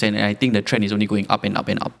 3.8%, and I think the trend is only going up and up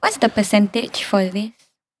and up. What's the percentage for this?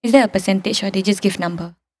 Is there a percentage or they just give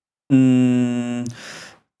number? No,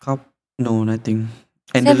 nothing.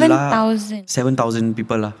 And 7,000. 7,000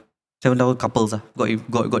 people 7,000 couples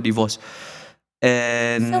got divorced.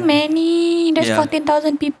 And So many. There's Yeah.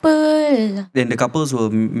 14,000 people. then the couples were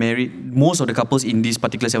married. Most of the couples in this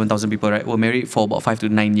particular 7,000 people, right, were married for about 5 to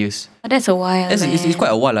 9 years. Oh, that's a while. It's man. quite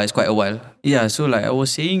a while. It's quite a while. Yeah. So like I was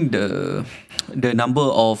saying, the number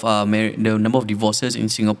of the number of divorces in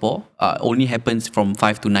Singapore only happens from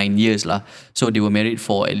 5 to 9 years lah. So they were married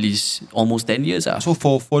for at least almost 10 years ah. So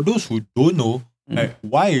for those who don't know, like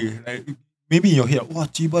why, like maybe in your head, wow,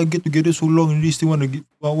 Chiba get together so long and they still want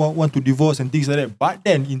to divorce and things like that. But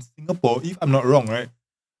then in Singapore, if I'm not wrong, right,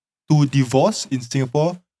 to divorce in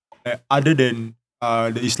Singapore, other than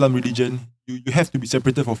the Islam religion, you have to be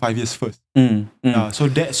separated for 5 years first. So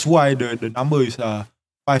that's why the number is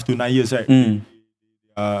 5 to 9 years, right?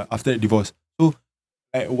 After the divorce. So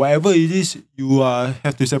whatever it is, you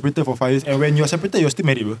have to separate for 5 years. And when you're separated, you're still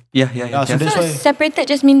married, bro. Yeah. So that's So why separated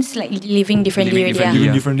just means like living differently Living already. living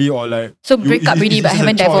Yeah. differently or like So break up already it's but just a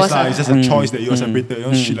haven't choice divorced lah. lah. It's just a choice that you're separated,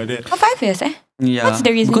 shit like that. For 5 years, Yeah. What's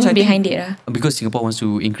the reasoning Because I think- behind it? Because Singapore wants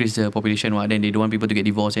to increase the population, then they don't want people to get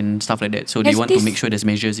divorced and stuff like that. So they Has want to this- make sure there's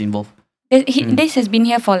measures involved. This has been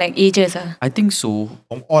here for like ages. I think so.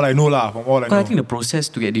 From all I know lah, Because I think the process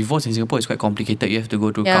to get divorced in Singapore is quite complicated. You have to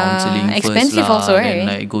go to Yeah, counselling expensive first lah, also, then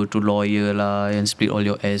right? like go to lawyer lah, and split all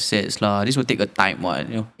your assets lah. This will take a time,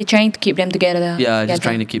 They're trying to keep them together. Yeah, just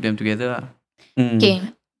trying to keep them together lah. Okay,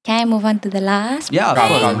 can I move on to the last? Yeah, of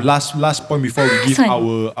course. Last point before we give Last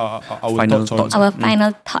our Final thoughts on thoughts. Our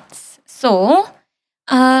final thoughts. So,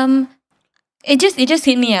 it just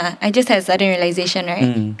hit me. I just had a sudden realization,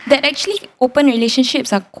 right? That actually open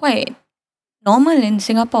relationships are quite normal in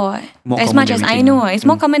Singapore. More As common much than as we I think. know, it's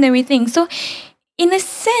more common than we think. So, in a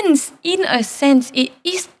sense, it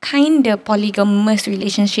is kind of polygamous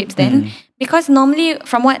relationships then, because normally,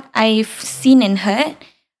 from what I've seen and heard,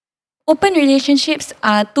 open relationships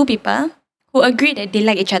are two people who agree that they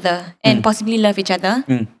like each other and possibly love each other,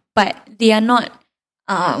 but they are not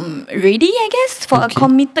ready, I guess, for a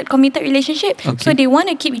committed relationship. Okay. So they want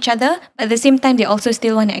to keep each other, but at the same time, they also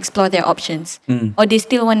still want to explore their options, or they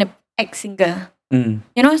still want to act single. You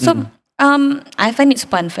know, so I find it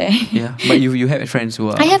super unfair. Yeah, but you have friends who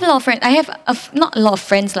are. I have a lot of friends. I have not a lot of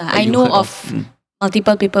friends lah. I you know heard of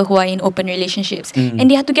multiple people who are in open relationships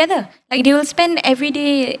and they are together. Like they will spend every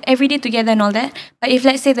day together and all that. But if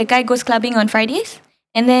let's say the guy goes clubbing on Fridays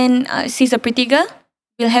and then sees a pretty girl,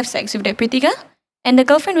 will have sex with that pretty girl, and the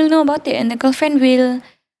girlfriend will know about it, and the girlfriend will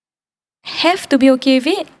have to be okay with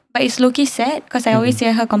it. But it's low-key sad because I always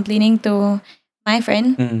hear her complaining to my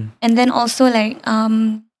friend, and then also like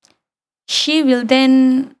she will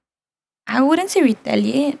then, I wouldn't say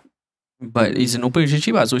retaliate. But it's an open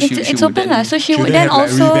relationship, so It's open lah. So she Should would they then have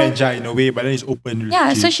like also revenge in a way, but then it's open.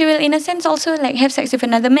 yeah. So she will in a sense also like have sex with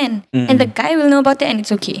another man, and the guy will know about it, and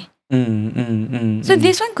it's okay. So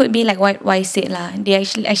this one could be like what I said lah. They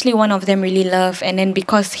actually one of them really love, and then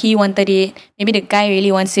because he wanted it, maybe the guy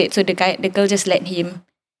really wants it, so the girl just let him.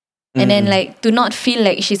 And then like to not feel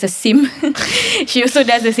like she's a sim, she also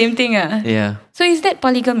does the same thing. Yeah. So is that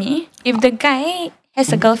polygamy? If the guy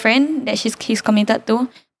has a girlfriend that he's committed to,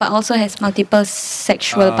 but also has multiple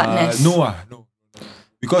sexual partners. No.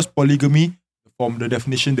 Because polygamy, from the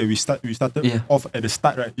definition that we started Yeah. off at the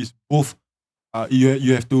start, right, is both.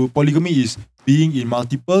 You have to, polygamy is being in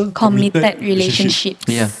multiple Committed relationships.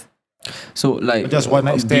 Yeah. So like Just one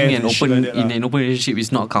night being stand an and shit open like that in lah. an open relationship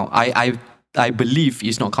is not count. I believe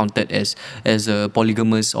it's not counted as a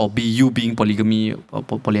polygamous or being polygamy or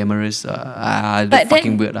polyamorous. That's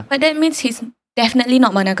fucking weird lah. But that means he's definitely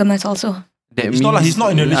not monogamous also. That It's not like means, he's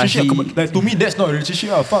not in a relationship. he- Like to me, that's not a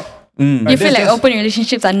relationship. Fuck. You feel like that's- open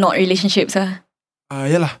relationships are not relationships.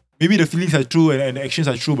 Yeah lah. Maybe the feelings are true and the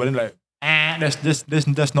actions are true, but then like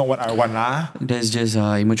that's not what I want lah. That's just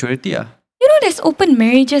immaturity. You know, there's open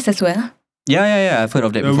marriages as well. Yeah. I've heard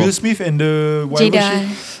of that The before. Will Smith and the whatever Jada.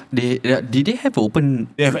 shit, Did they have open?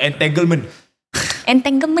 they have entanglement.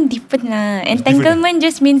 Entanglement different lah. Entanglement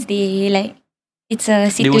just means they like it's a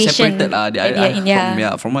They were situation. separated lah. that they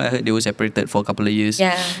are in, From what I heard, they were separated for a couple of years.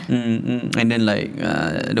 Yeah. And then like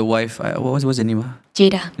the wife, what's the name?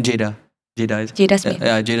 Jada. Jada Smith.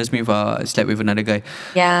 Jada Smith slept with another guy.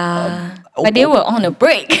 Yeah. But they were on a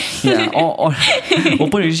break. Yeah,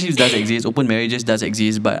 open relationships does exist, open marriages does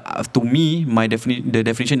exist, but to me, the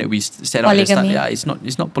definition that we set out at the start, Polygamy.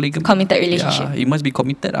 it's not polygamy. Committed relationship. Yeah, it must be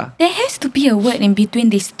committed. There has to be a word in between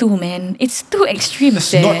these two, man. It's too extreme.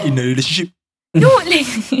 That's not in a relationship. No,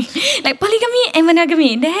 like polygamy and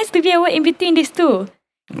monogamy. There has to be a word in between these two.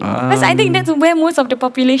 Because I think that's where most of the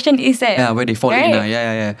population is at. Yeah, where they fall in. Right?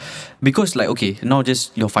 Yeah. Because like, okay, now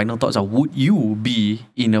just your final thoughts are, would you be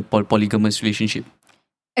in a polygamous relationship?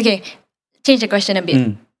 Okay, change the question a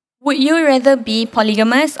bit. would you rather be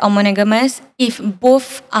polygamous or monogamous if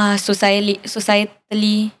both are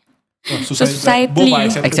societally Like, both are accepted, by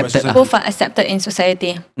Accepted society. lah. both are accepted in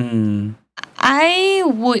society?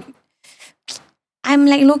 I'm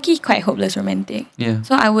like low-key quite hopeless romantic. Yeah.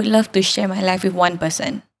 So I would love to share my life with one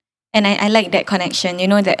person. And I like that connection. You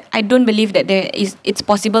know, that I don't believe that it's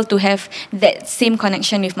possible to have that same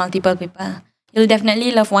connection with multiple people. You'll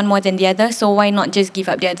definitely love one more than the other, so why not just give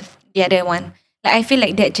up the other one? Like, I feel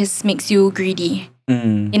like that just makes you greedy.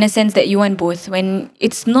 In a sense that you want both when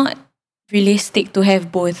it's not realistic to have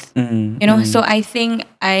both. You know, so I think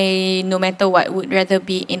I, no matter what, would rather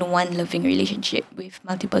be in one loving relationship with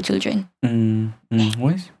multiple children.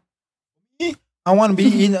 What? I want to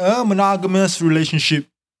be in a monogamous relationship,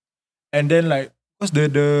 and then like, because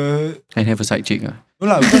the And have a side chick. no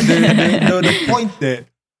lah, because the point that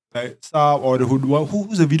like Saab or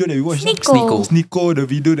who's the video that we watched? Sneeko, the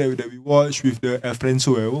video that we watched with the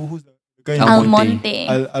Alfonso. Who's the guy? Almonte.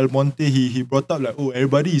 Almonte. He brought up like, oh,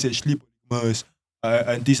 everybody is actually polygamous.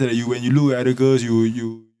 And things like that. When you look at other girls,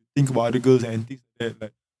 you think about other girls and things like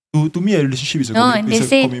that. Like, to me, a relationship is a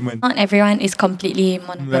commitment. Not everyone is completely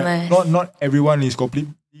monogamous. Like, not everyone is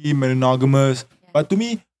completely monogamous. Yeah. But to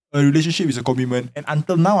me, a relationship is a commitment. And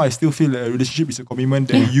until now, I still feel that a relationship is a commitment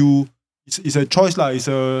that it's a choice lah. It's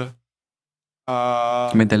a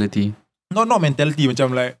Mentality. not mentality,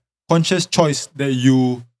 macam like conscious choice that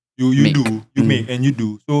you make and you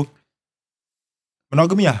do. So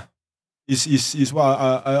monogamy is what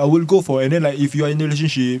I will go for. And then like, if you are in a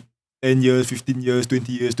relationship 10 years, 15 years,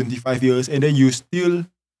 20 years, 25 years, and then you still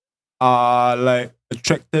are like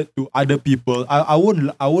attracted to other people, I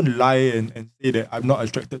won't lie and say that I'm not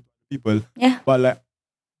attracted to people. Yeah. But like,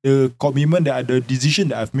 the commitment the decision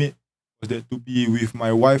that I've made was that to be with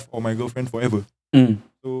my wife or my girlfriend forever.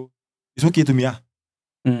 So it's okay to me.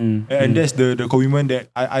 And that's the commitment that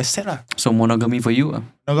I set lah. So monogamy for you?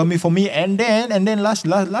 Monogamy for me, and then last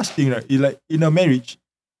thing, right, is like in a marriage,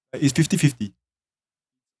 it's 50-50.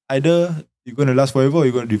 Either you're gonna last forever or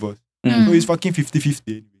you're gonna divorce. So it's fucking 50-50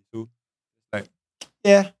 anyway. So like,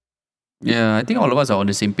 Yeah, I think all of us are on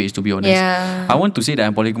the same page, to be honest. Yeah. I want to say that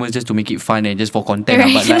I'm polygamous just to make it fun and just for content,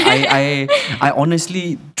 but like, I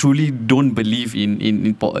honestly truly don't believe in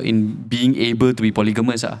being able to be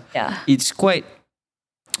polygamous. Yeah. It's quite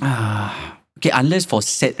okay, unless for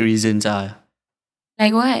set reasons.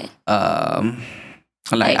 Like what?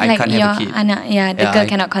 Like I can't have a kid. Anak, the girl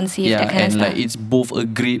cannot conceive, that kind of and stuff. like it's both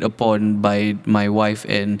agreed upon by my wife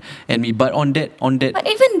and me. But on that, But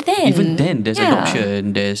even then, there's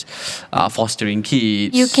adoption, there's fostering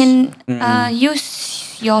kids. you can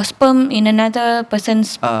use your sperm in another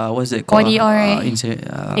person's what's that called? body, alright.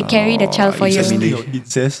 They carry the child for you.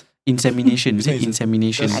 incest. Insemination. Is it Isn't it?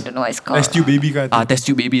 insemination? I don't know what it's called. Test tube baby kind of thing. Test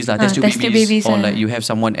tube babies lah. Test tube babies, or like you have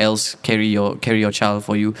someone else carry your child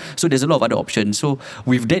for you. So there's a lot of other options. So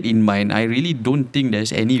with that in mind, I really don't think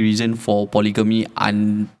there's any reason for polygamy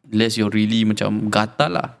unless you're really macam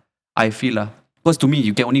gatal lah. I feel lah. Because to me,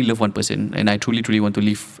 you can only love one person, and I truly want to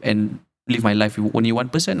live my life with only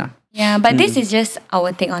one person lah. Yeah, but this is just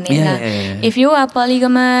our take on it. Yeah. If you are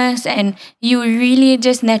polygamous and you really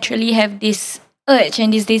just naturally have this urge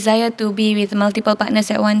and this desire to be with multiple partners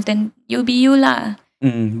at once, then you be you lah.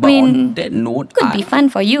 But on that note, Could be fun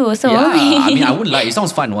for you also. Yeah, I mean, I would like. It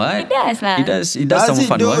sounds fun, what? It does lah. It does sound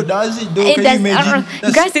fun, what? Does it though? It Can does. you imagine?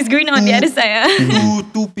 Grass is green on the other side.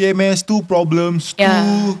 Two PMS, two problems,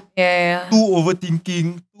 Yeah. two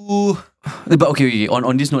overthinking, two. But okay.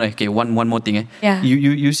 On this note, okay, one more thing. Yeah.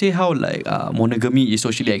 You say how like monogamy is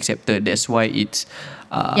socially accepted. That's why it's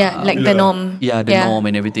like the norm. Yeah, the norm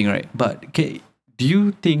and everything, right? But okay, do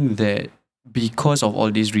you think that because of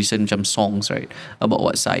all these recent songs, right, about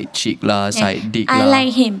what side chick lah, side dick I lah,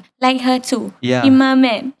 like him, like her too. Yeah. He my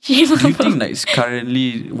man. do you think like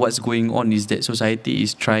currently what's going on is that society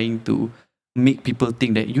is trying to make people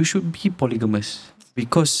think that you should be polygamous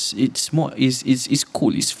because it's more it's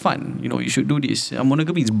cool, it's fun, you know, you should do this.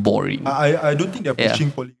 Monogamy is boring. I don't think they're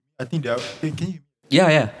pushing polygamy. I think they are. Can you?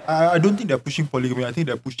 Yeah. I don't think they're pushing polygamy. I think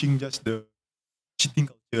they're pushing just the cheating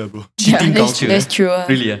culture, bro. Cheating culture. That's true.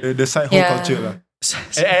 Really? The side hole culture, lah.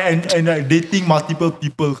 And like dating multiple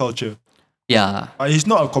people culture. Yeah. It's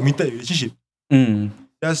not a committed relationship.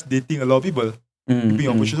 Just dating a lot of people.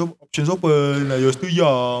 Keeping your options open. Like you're still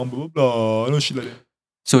young. Blah blah blah. No shit like that.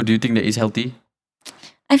 So do you think that is healthy?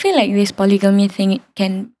 I feel like this polygamy thing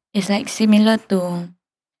is like similar to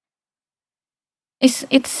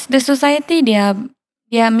it's the society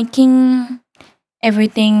they are making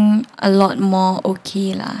everything a lot more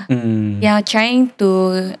okay lah. They are trying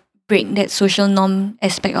to break that social norm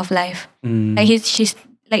aspect of life. Like she's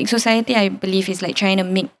like society, I believe, is like trying to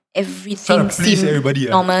make everything Trying to please seem everybody,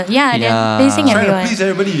 normal. Yeah, they're Yeah. pleasing Trying to everyone. please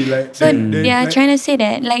everybody. Like, So they are like, trying to say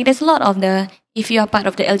that like there's a lot of the, if you are part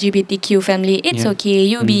of the LGBTQ family, it's Yeah. okay,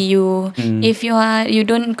 you be you. If you are, you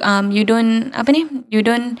don't apa ni, you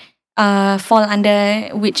don't fall under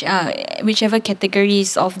whichever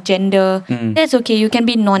categories of gender, that's okay, you can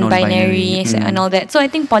be non-binary, Non-binary, and all that. So I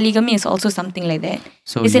think polygamy is also something like that.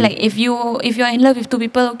 So They say you- like if you're in love with two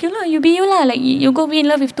people, okay lah, you be you lah, like you go be in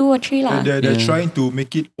love with 2 or 3 lah. they're Yeah. trying to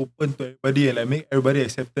make it open to everybody and like make everybody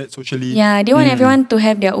accepted socially. Yeah, they want everyone to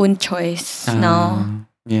have their own choice now.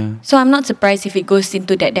 Yeah. So I'm not surprised if it goes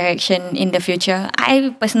into that direction in the future.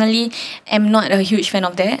 I personally am not a huge fan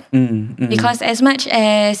of that because as much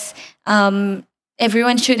as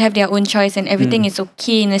everyone should have their own choice and everything is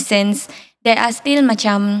okay in a sense, there are still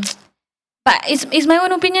macam, but it's my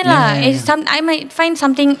own opinion lah. It's I might find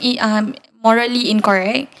something morally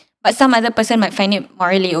incorrect, but some other person might find it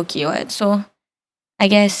morally okay. What? So I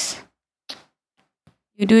guess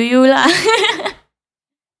you do you lah.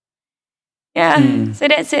 Yeah,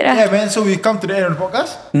 so that's it lah. Yeah, man. So we come to the end of the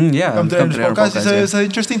podcast. Yeah. Come to the end of the podcast. yeah. It's an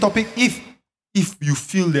interesting topic. If you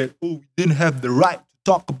feel that we didn't have the right to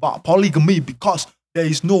talk about polygamy because there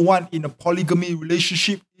is no one in a polygamy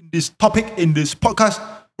relationship in this topic in this podcast,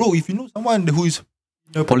 bro. If you know someone who is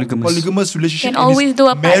in a polygamous relationship, Can always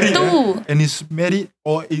do a part married, 2. and is married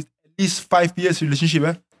or is at least 5 years relationship,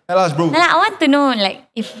 tell us, bro. Nah, I want to know like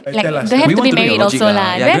if Like, tell us. they have We to want be know your married logic also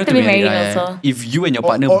lah. Yeah, They have to be married lah, also. yeah. If you and your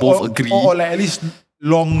partner Or- both or- agree. or like at least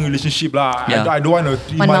long relationship lah. Yeah. I don't want a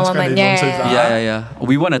 3 1 months month, kind of yeah, nonsense lah. Yeah.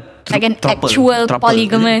 We want a Like an throuple. actual Throuple.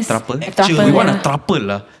 polygamous. Throuple. Throuple, We want a yeah. throuple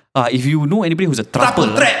lah. If you know anybody who's a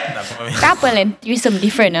throuple. Couple and threesome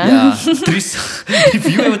different ah. Yeah. If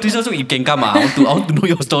you have a threesome, so you can come. I want to know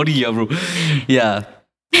your story, bro. Yeah.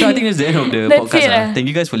 So I think that's the end of the That's podcast. it, Thank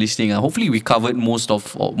you guys for listening. Hopefully we covered most of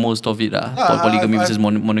it. Polygamy versus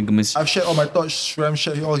monogamous. I've shared all my thoughts. Shram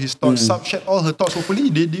shared all his thoughts. Sub shared all her thoughts. Hopefully,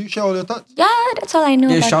 did you share all your thoughts? Yeah, that's all I know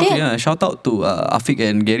about it. Shout out to Afiq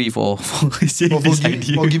and Gary for saying this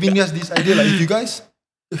idea. For giving us this idea. Like if you guys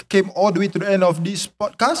came all the way to the end of this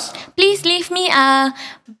podcast, Please leave me a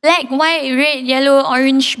black, white, red, yellow,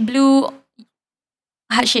 orange, blue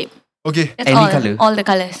heart shape. okay. That's Any all. colour? All the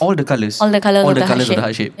colours. All the colours. All the colours All of the the colours of the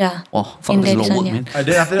heart heart shape. Yeah. Oh, fuck, In that's a that lot of work, one, man. And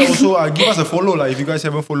then after that also give us a follow if you guys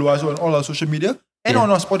haven't followed us on all our social media and on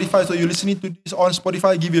our Spotify. So you're listening to this on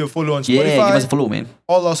Spotify, give you a follow on Spotify. Yeah, give us a follow, man.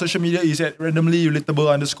 All our social media is at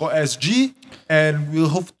randomlyrelatable_SG, and we'll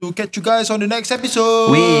hope to catch you guys on the next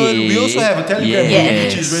episode. Wait. We also have a Telegram Yes. group,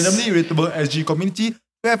 which is Randomly Relatable SG community.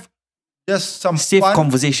 We have just some Safe fun,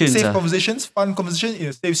 conversations, safe ah. conversations, fun conversation in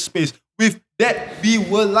a safe space. With that, we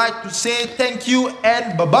would like to say thank you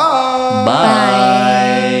and bye-bye.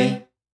 Bye.